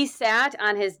 He sat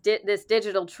on this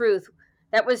digital truth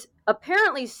that was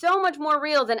apparently so much more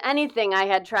real than anything I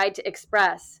had tried to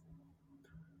express.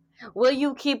 Will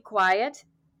you keep quiet?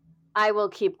 I will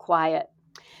keep quiet.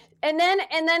 And then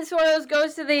Soros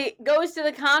goes to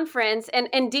the conference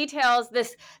and details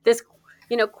this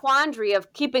quandary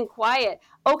of keeping quiet.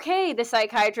 Okay, the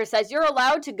psychiatrist says, you're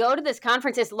allowed to go to this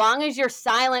conference as long as you're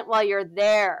silent while you're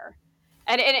there.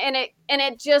 And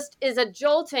it just is a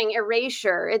jolting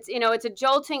erasure. It's a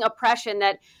jolting oppression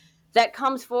that that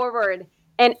comes forward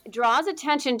and draws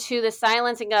attention to the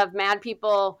silencing of mad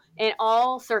people in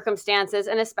all circumstances,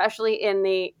 and especially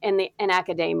in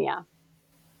academia.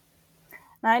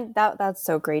 That's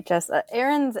so great, Jess.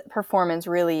 Erin's performance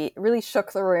really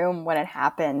shook the room when it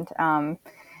happened.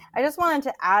 I just wanted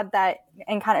to add that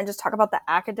and kind of just talk about the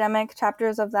academic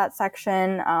chapters of that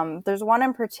section. There's one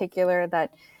in particular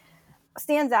that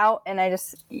stands out, and I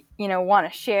just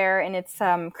want to share, and it's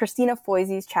Christina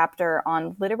Foisey's chapter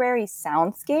on literary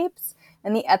soundscapes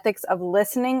and the ethics of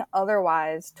listening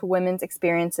otherwise to women's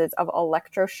experiences of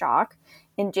electroshock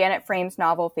in Janet Frame's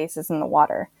novel Faces in the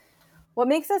Water. What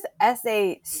makes this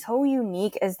essay so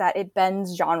unique is that it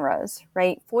bends genres,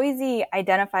 right? Foisey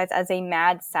identifies as a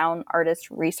mad sound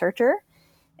artist researcher,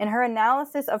 and her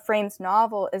analysis of Frame's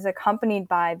novel is accompanied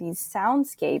by these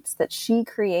soundscapes that she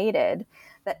created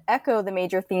that echo the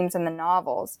major themes in the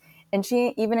novels. And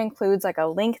she even includes like a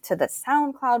link to the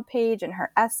SoundCloud page in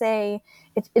her essay.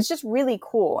 It's just really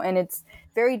cool, and it's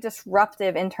very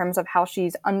disruptive in terms of how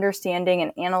she's understanding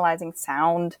and analyzing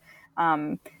sound.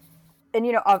 And,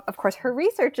 of course, her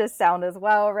research is sound as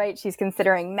well, right? She's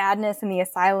considering madness in the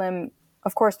asylum,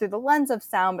 of course, through the lens of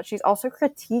sound, but she's also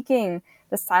critiquing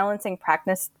the silencing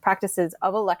practices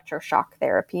of electroshock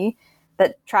therapy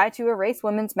that try to erase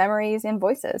women's memories and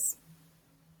voices.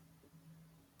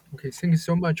 Okay, thank you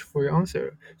so much for your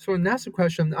answer. So next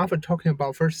question, after talking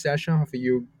about first session of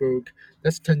your book,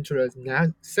 let's turn to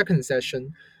the second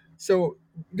session. So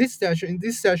this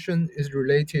session is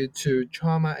related to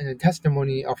trauma and the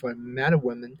testimony of a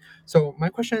Madwomen. So my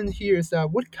question here is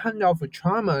what kind of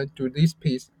trauma do these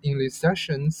pieces in this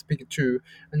session speak to,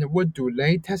 and what do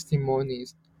lay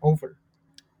testimonies over?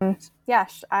 Yeah,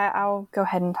 I'll go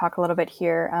ahead and talk a little bit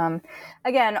here.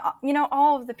 Again,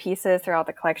 all of the pieces throughout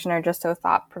the collection are just so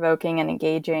thought-provoking and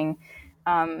engaging.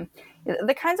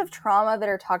 The kinds of trauma that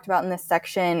are talked about in this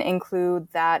section include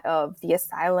that of the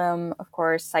asylum, of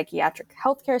course, psychiatric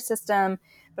healthcare system,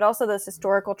 but also those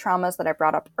historical traumas that I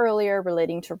brought up earlier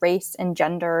relating to race and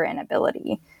gender and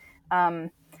ability.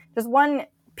 Just one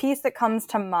piece that comes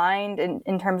to mind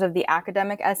in terms of the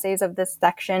academic essays of this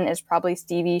section is probably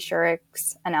Stevie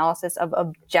Shurick's analysis of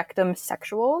objectum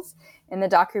sexuals in the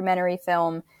documentary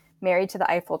film Married to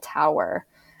the Eiffel Tower.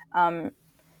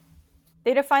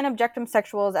 They define objectum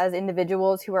sexuals as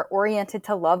individuals who are oriented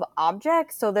to love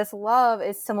objects. So this love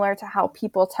is similar to how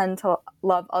people tend to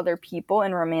love other people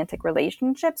in romantic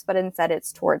relationships, but instead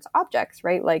it's towards objects,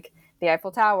 right? Like the Eiffel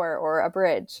Tower or a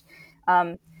bridge.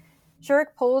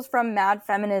 Shurick pulls from mad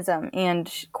feminism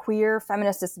and queer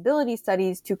feminist disability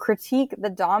studies to critique the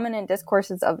dominant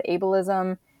discourses of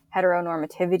ableism,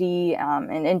 heteronormativity,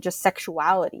 and just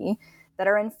sexuality that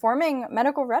are informing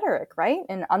medical rhetoric, right?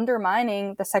 And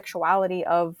undermining the sexuality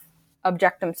of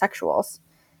objectum sexuals.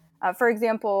 For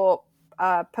example,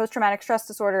 post-traumatic stress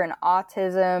disorder and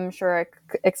autism, Shurick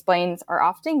explains, are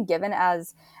often given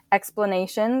as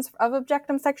explanations of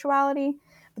objectum sexuality.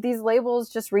 But these labels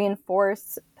just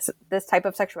reinforce this type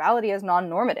of sexuality as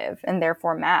non-normative and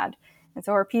therefore mad. And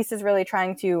so her piece is really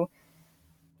trying to,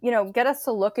 get us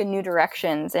to look in new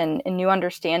directions and new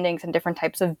understandings and different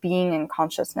types of being and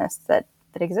consciousness that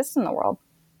exists in the world.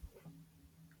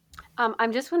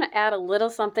 I'm just want to add a little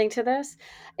something to this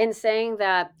in saying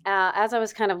that as I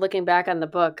was kind of looking back on the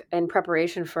book in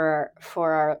preparation for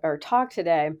our talk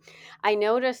today, I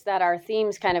noticed that our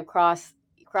themes kind of cross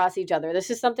each other.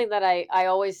 This is something that I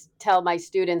always tell my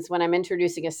students when I'm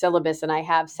introducing a syllabus and I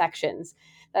have sections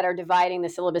that are dividing the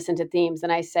syllabus into themes.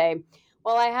 And I say,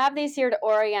 well, I have these here to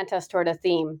orient us toward a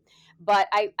theme, but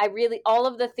I really, all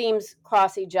of the themes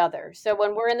cross each other. So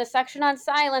when we're in the section on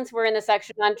silence, we're in the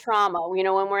section on trauma. When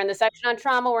we're in the section on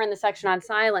trauma, we're in the section on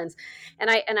silence. And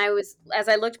I was, as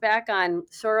I looked back on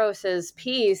Soros's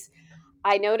piece,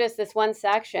 I noticed this one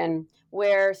section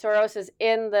where Soros is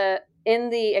in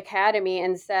the academy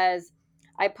and says,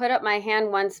 I put up my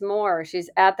hand once more. She's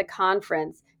at the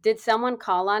conference. Did someone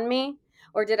call on me,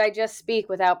 or did I just speak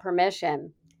without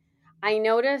permission? I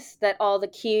noticed that all the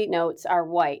keynotes are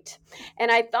white. And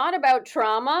I thought about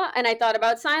trauma and I thought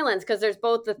about silence, because there's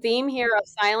both the theme here of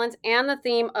silence and the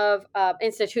theme of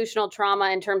institutional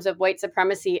trauma in terms of white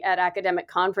supremacy at academic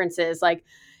conferences.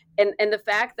 And the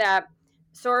fact that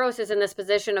Soros is in this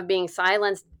position of being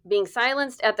silenced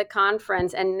at the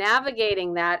conference and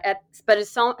navigating that, but is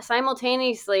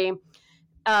simultaneously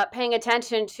paying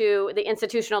attention to the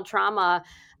institutional trauma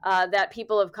that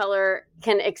people of color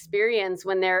can experience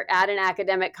when they're at an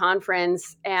academic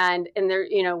conference and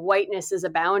their whiteness is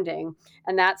abounding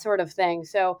and that sort of thing.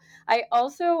 So I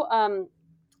also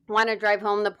want to drive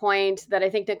home the point that I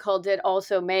think Nicole did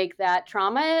also make, that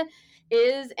trauma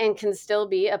is and can still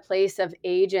be a place of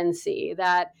agency,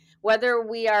 that whether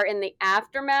we are in the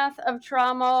aftermath of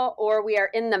trauma or we are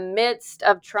in the midst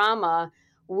of trauma,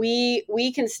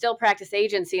 we can still practice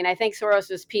agency. And I think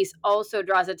Soros's piece also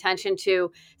draws attention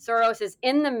to Soros is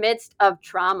in the midst of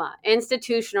trauma,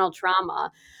 institutional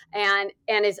trauma, and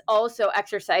is also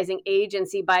exercising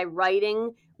agency by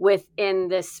writing within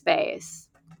this space.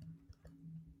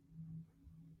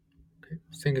 Okay.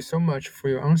 Thank you so much for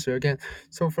your answer again.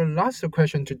 So for the last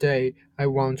question today, I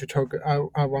want you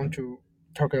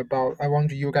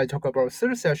guys talk about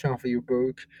third section of your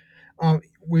book,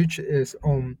 which is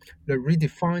on the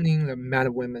redefining the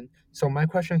Madwomen. So my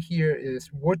question here is,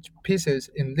 what pieces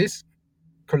in this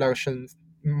collection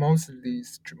most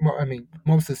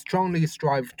strongly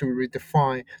strive to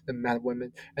redefine the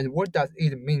Madwomen, and what does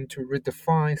it mean to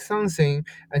redefine something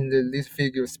and this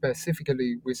figure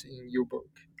specifically within your book?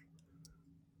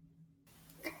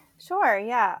 Sure,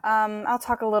 yeah. I'll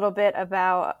talk a little bit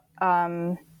about,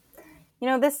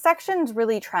 this section's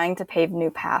really trying to pave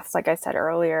new paths, like I said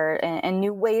earlier, and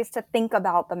new ways to think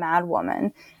about the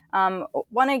Madwoman.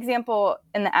 One example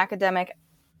in the academic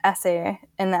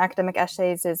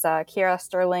essays is Kiera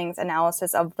Sterling's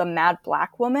analysis of the Mad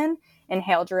Black Woman in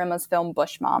Hale Jarima's film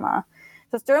Bush Mama.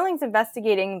 So Sterling's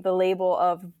investigating the label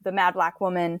of the Mad Black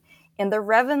Woman and the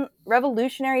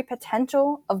revolutionary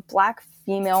potential of Black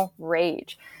female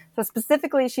rage. So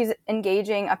specifically, she's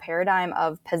engaging a paradigm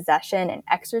of possession and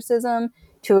exorcism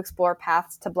to explore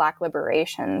paths to Black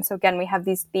liberation. So again, we have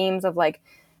these themes of like,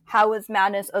 how is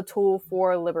madness a tool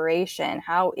for liberation?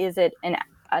 How is it an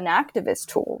activist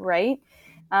tool, right?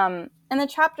 And the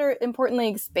chapter importantly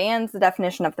expands the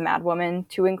definition of the Madwoman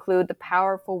to include the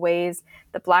powerful ways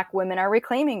that Black women are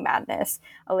reclaiming madness,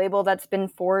 a label that's been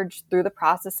forged through the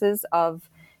processes of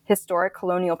historic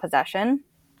colonial possession,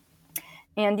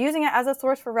 and using it as a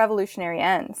source for revolutionary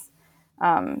ends.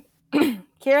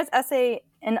 Kiera's essay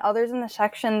and others in the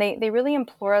section, they really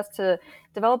implore us to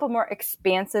develop a more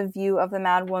expansive view of the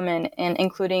Madwoman, and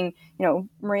including,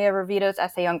 Maria Ravito's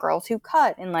essay on Girls Who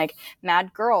Cut, and like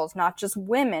mad girls, not just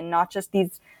women, not just the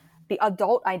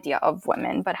adult idea of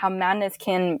women, but how madness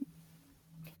can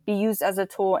be used as a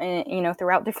tool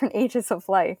throughout different ages of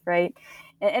life, right?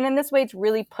 And in this way, it's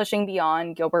really pushing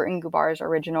beyond Gilbert and Gubar's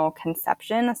original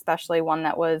conception, especially one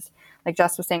that was, like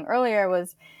Jess was saying earlier,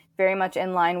 was very much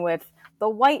in line with the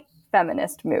white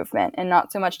feminist movement, and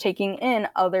not so much taking in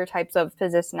other types of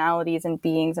positionalities and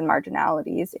beings and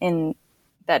marginalities in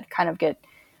that kind of get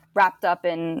wrapped up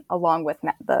in along with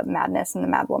the madness and the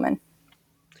Madwoman.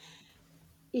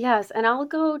 Yes, and I'll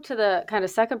go to the kind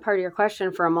of second part of your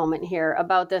question for a moment here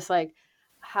about this, like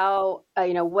how,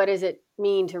 what does it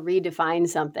mean to redefine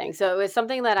something? So it's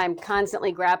something that I'm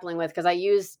constantly grappling with, because I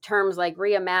use terms like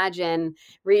reimagine,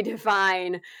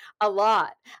 redefine a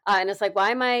lot. And it's like, why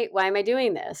am I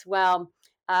doing this? Well,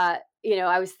 I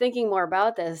was thinking more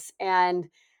about this, and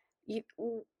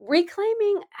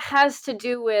reclaiming has to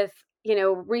do with,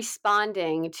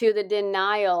 responding to the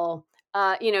denial,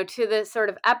 to the sort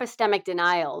of epistemic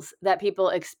denials that people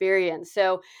experience.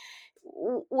 So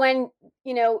when,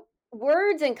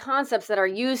 words and concepts that are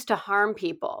used to harm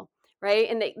people, right?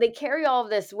 And they carry all of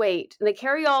this weight, and they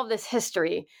carry all of this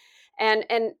history. And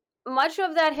much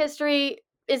of that history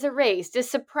is erased,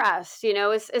 is suppressed,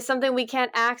 is something we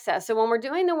can't access. So when we're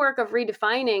doing the work of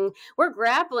redefining, we're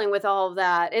grappling with all of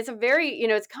that. It's a very,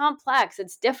 it's complex,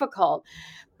 it's difficult.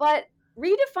 But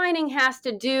redefining has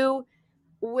to do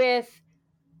with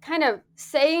kind of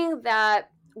saying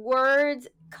that words,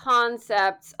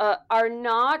 concepts are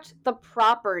not the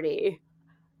property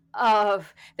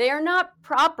of, they are not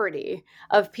property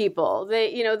of people.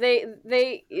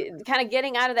 They kind of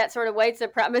getting out of that sort of white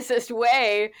supremacist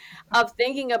way of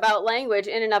thinking about language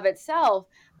in and of itself,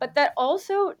 but that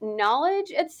also knowledge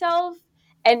itself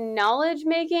and knowledge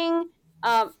making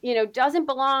doesn't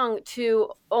belong to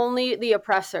only the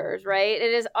oppressors, right?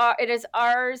 It is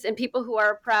ours and people who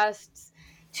are oppressed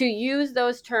to use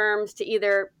those terms to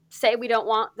either say we don't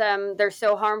want them, they're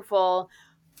so harmful,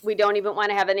 we don't even want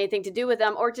to have anything to do with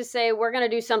them, or to say we're going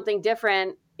to do something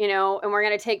different, and we're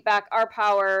going to take back our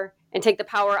power and take the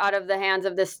power out of the hands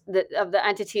of of the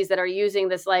entities that are using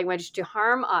this language to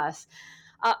harm us.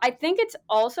 I think it's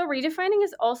also, redefining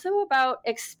is also about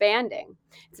expanding.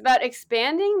 It's about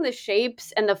expanding the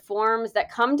shapes and the forms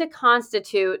that come to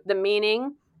constitute the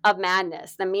meaning of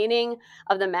madness, the meaning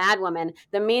of the Madwoman,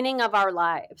 the meaning of our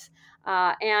lives.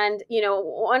 And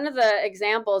one of the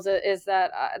examples is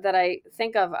that I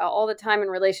think of all the time in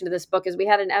relation to this book is we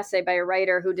had an essay by a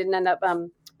writer who didn't end up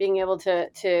being able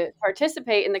to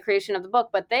participate in the creation of the book,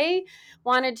 but they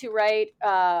wanted to write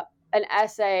an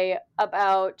essay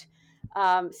about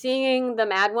seeing the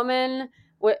Madwoman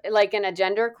like in a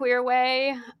genderqueer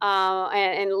way,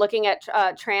 and looking at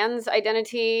trans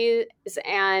identities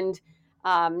and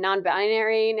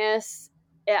non-binariness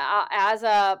as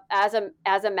a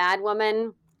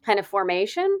Madwoman kind of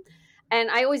formation. And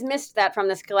I always missed that from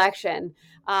this collection.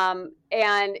 And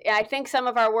I think some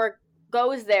of our work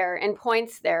goes there and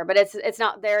points there, but it's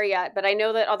not there yet. But I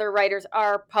know that other writers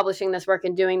are publishing this work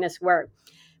and doing this work.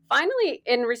 Finally,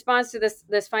 in response to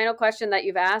this final question that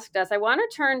you've asked us, I want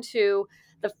to turn to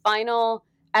the final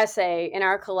essay in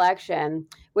our collection,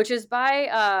 which is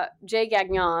by Jay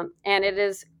Gagnon, and it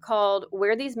is called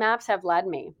 "Where These Maps Have Led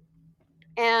Me."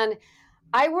 And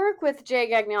I work with Jay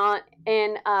Gagnon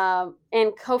in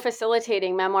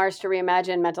co-facilitating Memoirs to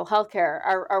Reimagine Mental Health Care,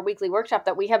 our weekly workshop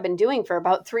that we have been doing for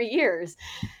about 3 years.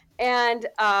 And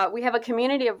we have a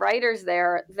community of writers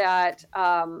there that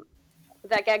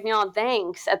Gagnon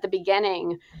thanks at the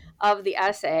beginning of the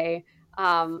essay,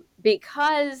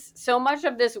 because so much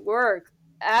of this work,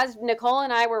 as Nicole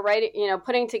and I were writing,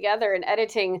 putting together and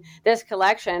editing this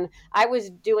collection, I was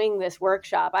doing this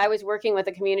workshop. I was working with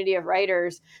a community of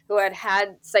writers who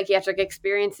had psychiatric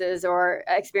experiences or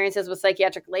experiences with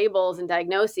psychiatric labels and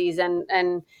diagnoses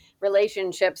and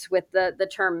relationships with the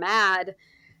term MAD.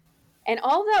 And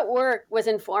all that work was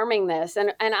informing this.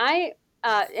 And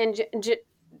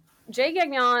Jay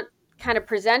Gagnon kind of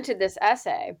presented this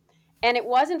essay, and it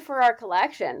wasn't for our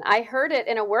collection. I heard it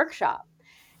in a workshop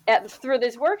through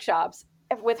these workshops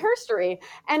with Herstory.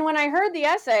 And when I heard the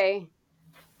essay,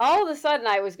 all of a sudden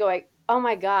I was going, oh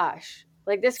my gosh,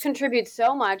 like this contributes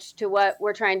so much to what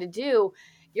we're trying to do.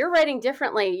 You're writing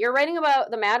differently. You're writing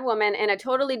about the Madwoman in a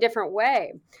totally different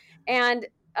way. And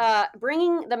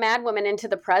bringing the Madwoman into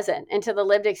the present, into the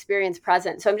lived experience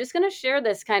present. So I'm just going to share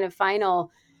this kind of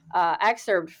final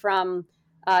excerpt from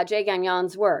Jay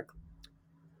Gagnon's work.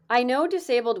 I know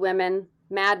disabled women,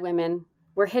 Madwomen,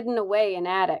 were hidden away in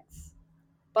attics.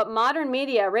 But modern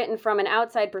media, written from an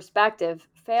outside perspective,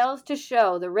 fails to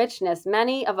show the richness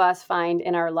many of us find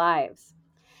in our lives.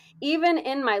 Even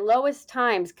in my lowest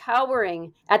times,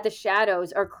 cowering at the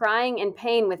shadows or crying in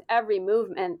pain with every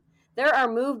movement, there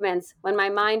are movements when my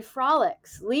mind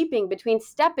frolics, leaping between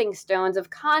stepping stones of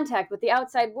contact with the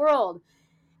outside world.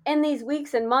 In these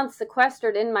weeks and months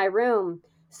sequestered in my room,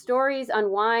 stories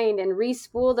unwind and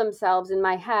re-spool themselves in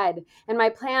my head, and my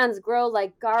plans grow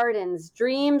like gardens,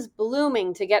 dreams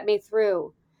blooming to get me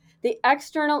through. The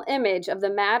external image of the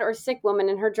mad or sick woman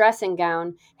in her dressing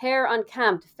gown, hair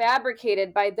unkempt,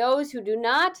 fabricated by those who do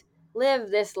not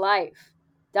live this life,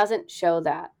 doesn't show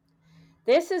that.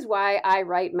 This is why I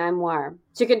write memoir,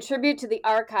 to contribute to the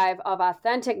archive of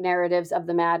authentic narratives of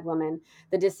the Madwoman,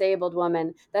 the disabled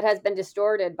woman, that has been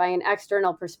distorted by an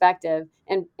external perspective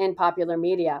in popular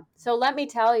media. So let me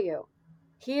tell you,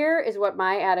 here is what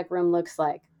my attic room looks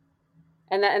like.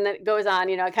 And then it goes on,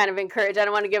 I kind of encourage, I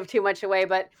don't want to give too much away,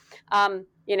 but,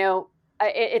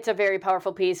 it's a very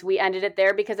powerful piece. We ended it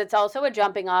there because it's also a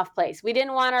jumping off place. We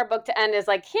didn't want our book to end as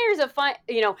like, here's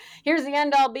here's the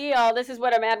end all be all. This is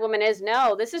what a Madwoman is.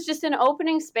 No, this is just an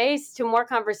opening space to more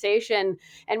conversation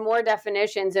and more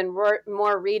definitions and more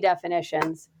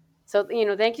redefinitions. So,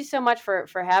 thank you so much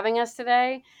for having us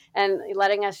today and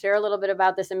letting us share a little bit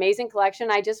about this amazing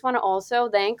collection. I just want to also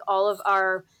thank all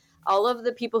of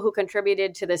the people who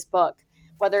contributed to this book,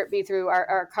 whether it be through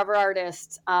our cover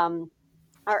artists,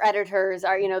 our editors,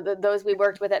 those we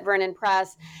worked with at Vernon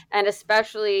Press, and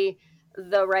especially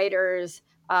the writers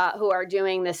who are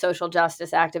doing this social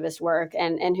justice activist work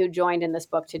and who joined in this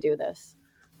book to do this.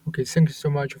 Okay, thank you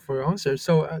so much for your answer.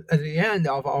 So at the end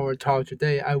of our talk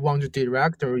today, I want to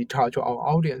directly talk to our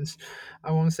audience.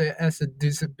 I want to say, as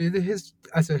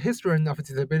a historian of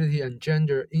disability and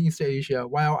gender in East Asia,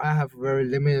 while I have very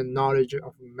limited knowledge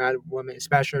of Madwomen,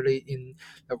 especially in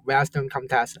the Western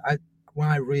context, when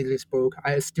I read this book,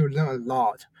 I still learn a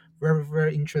lot. Very,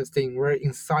 very interesting, very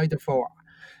insightful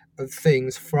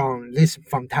things from this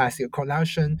fantastic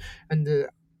collection. And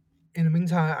in the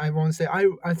meantime, I want to say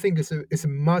I think it's a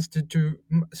must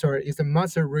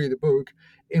read book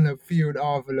in the field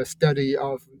of the study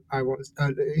of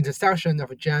the intersection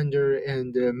of gender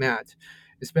and math,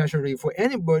 especially for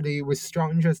anybody with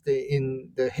strong interest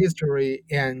in the history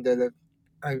and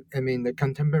the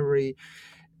contemporary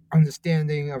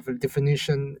understanding of the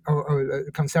definition or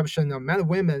conception of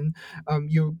Madwomen.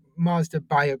 You must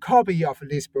buy a copy of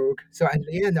this book. So at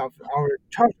the end of our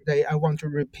talk today, I want to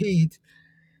repeat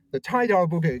the title of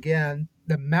the book again: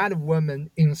 The Madwomen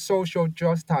in Social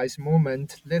Justice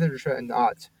Movement, Literature and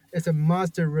Art. It's a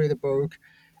must-read book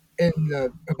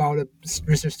about a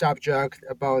research subject,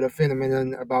 about a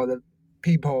phenomenon, about the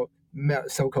people,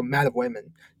 so-called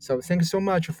Madwomen. So thank you so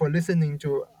much for listening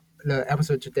to the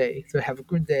episode today. So have a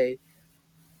good day.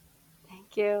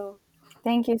 Thank you.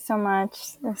 Thank you so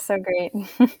much. It's so great.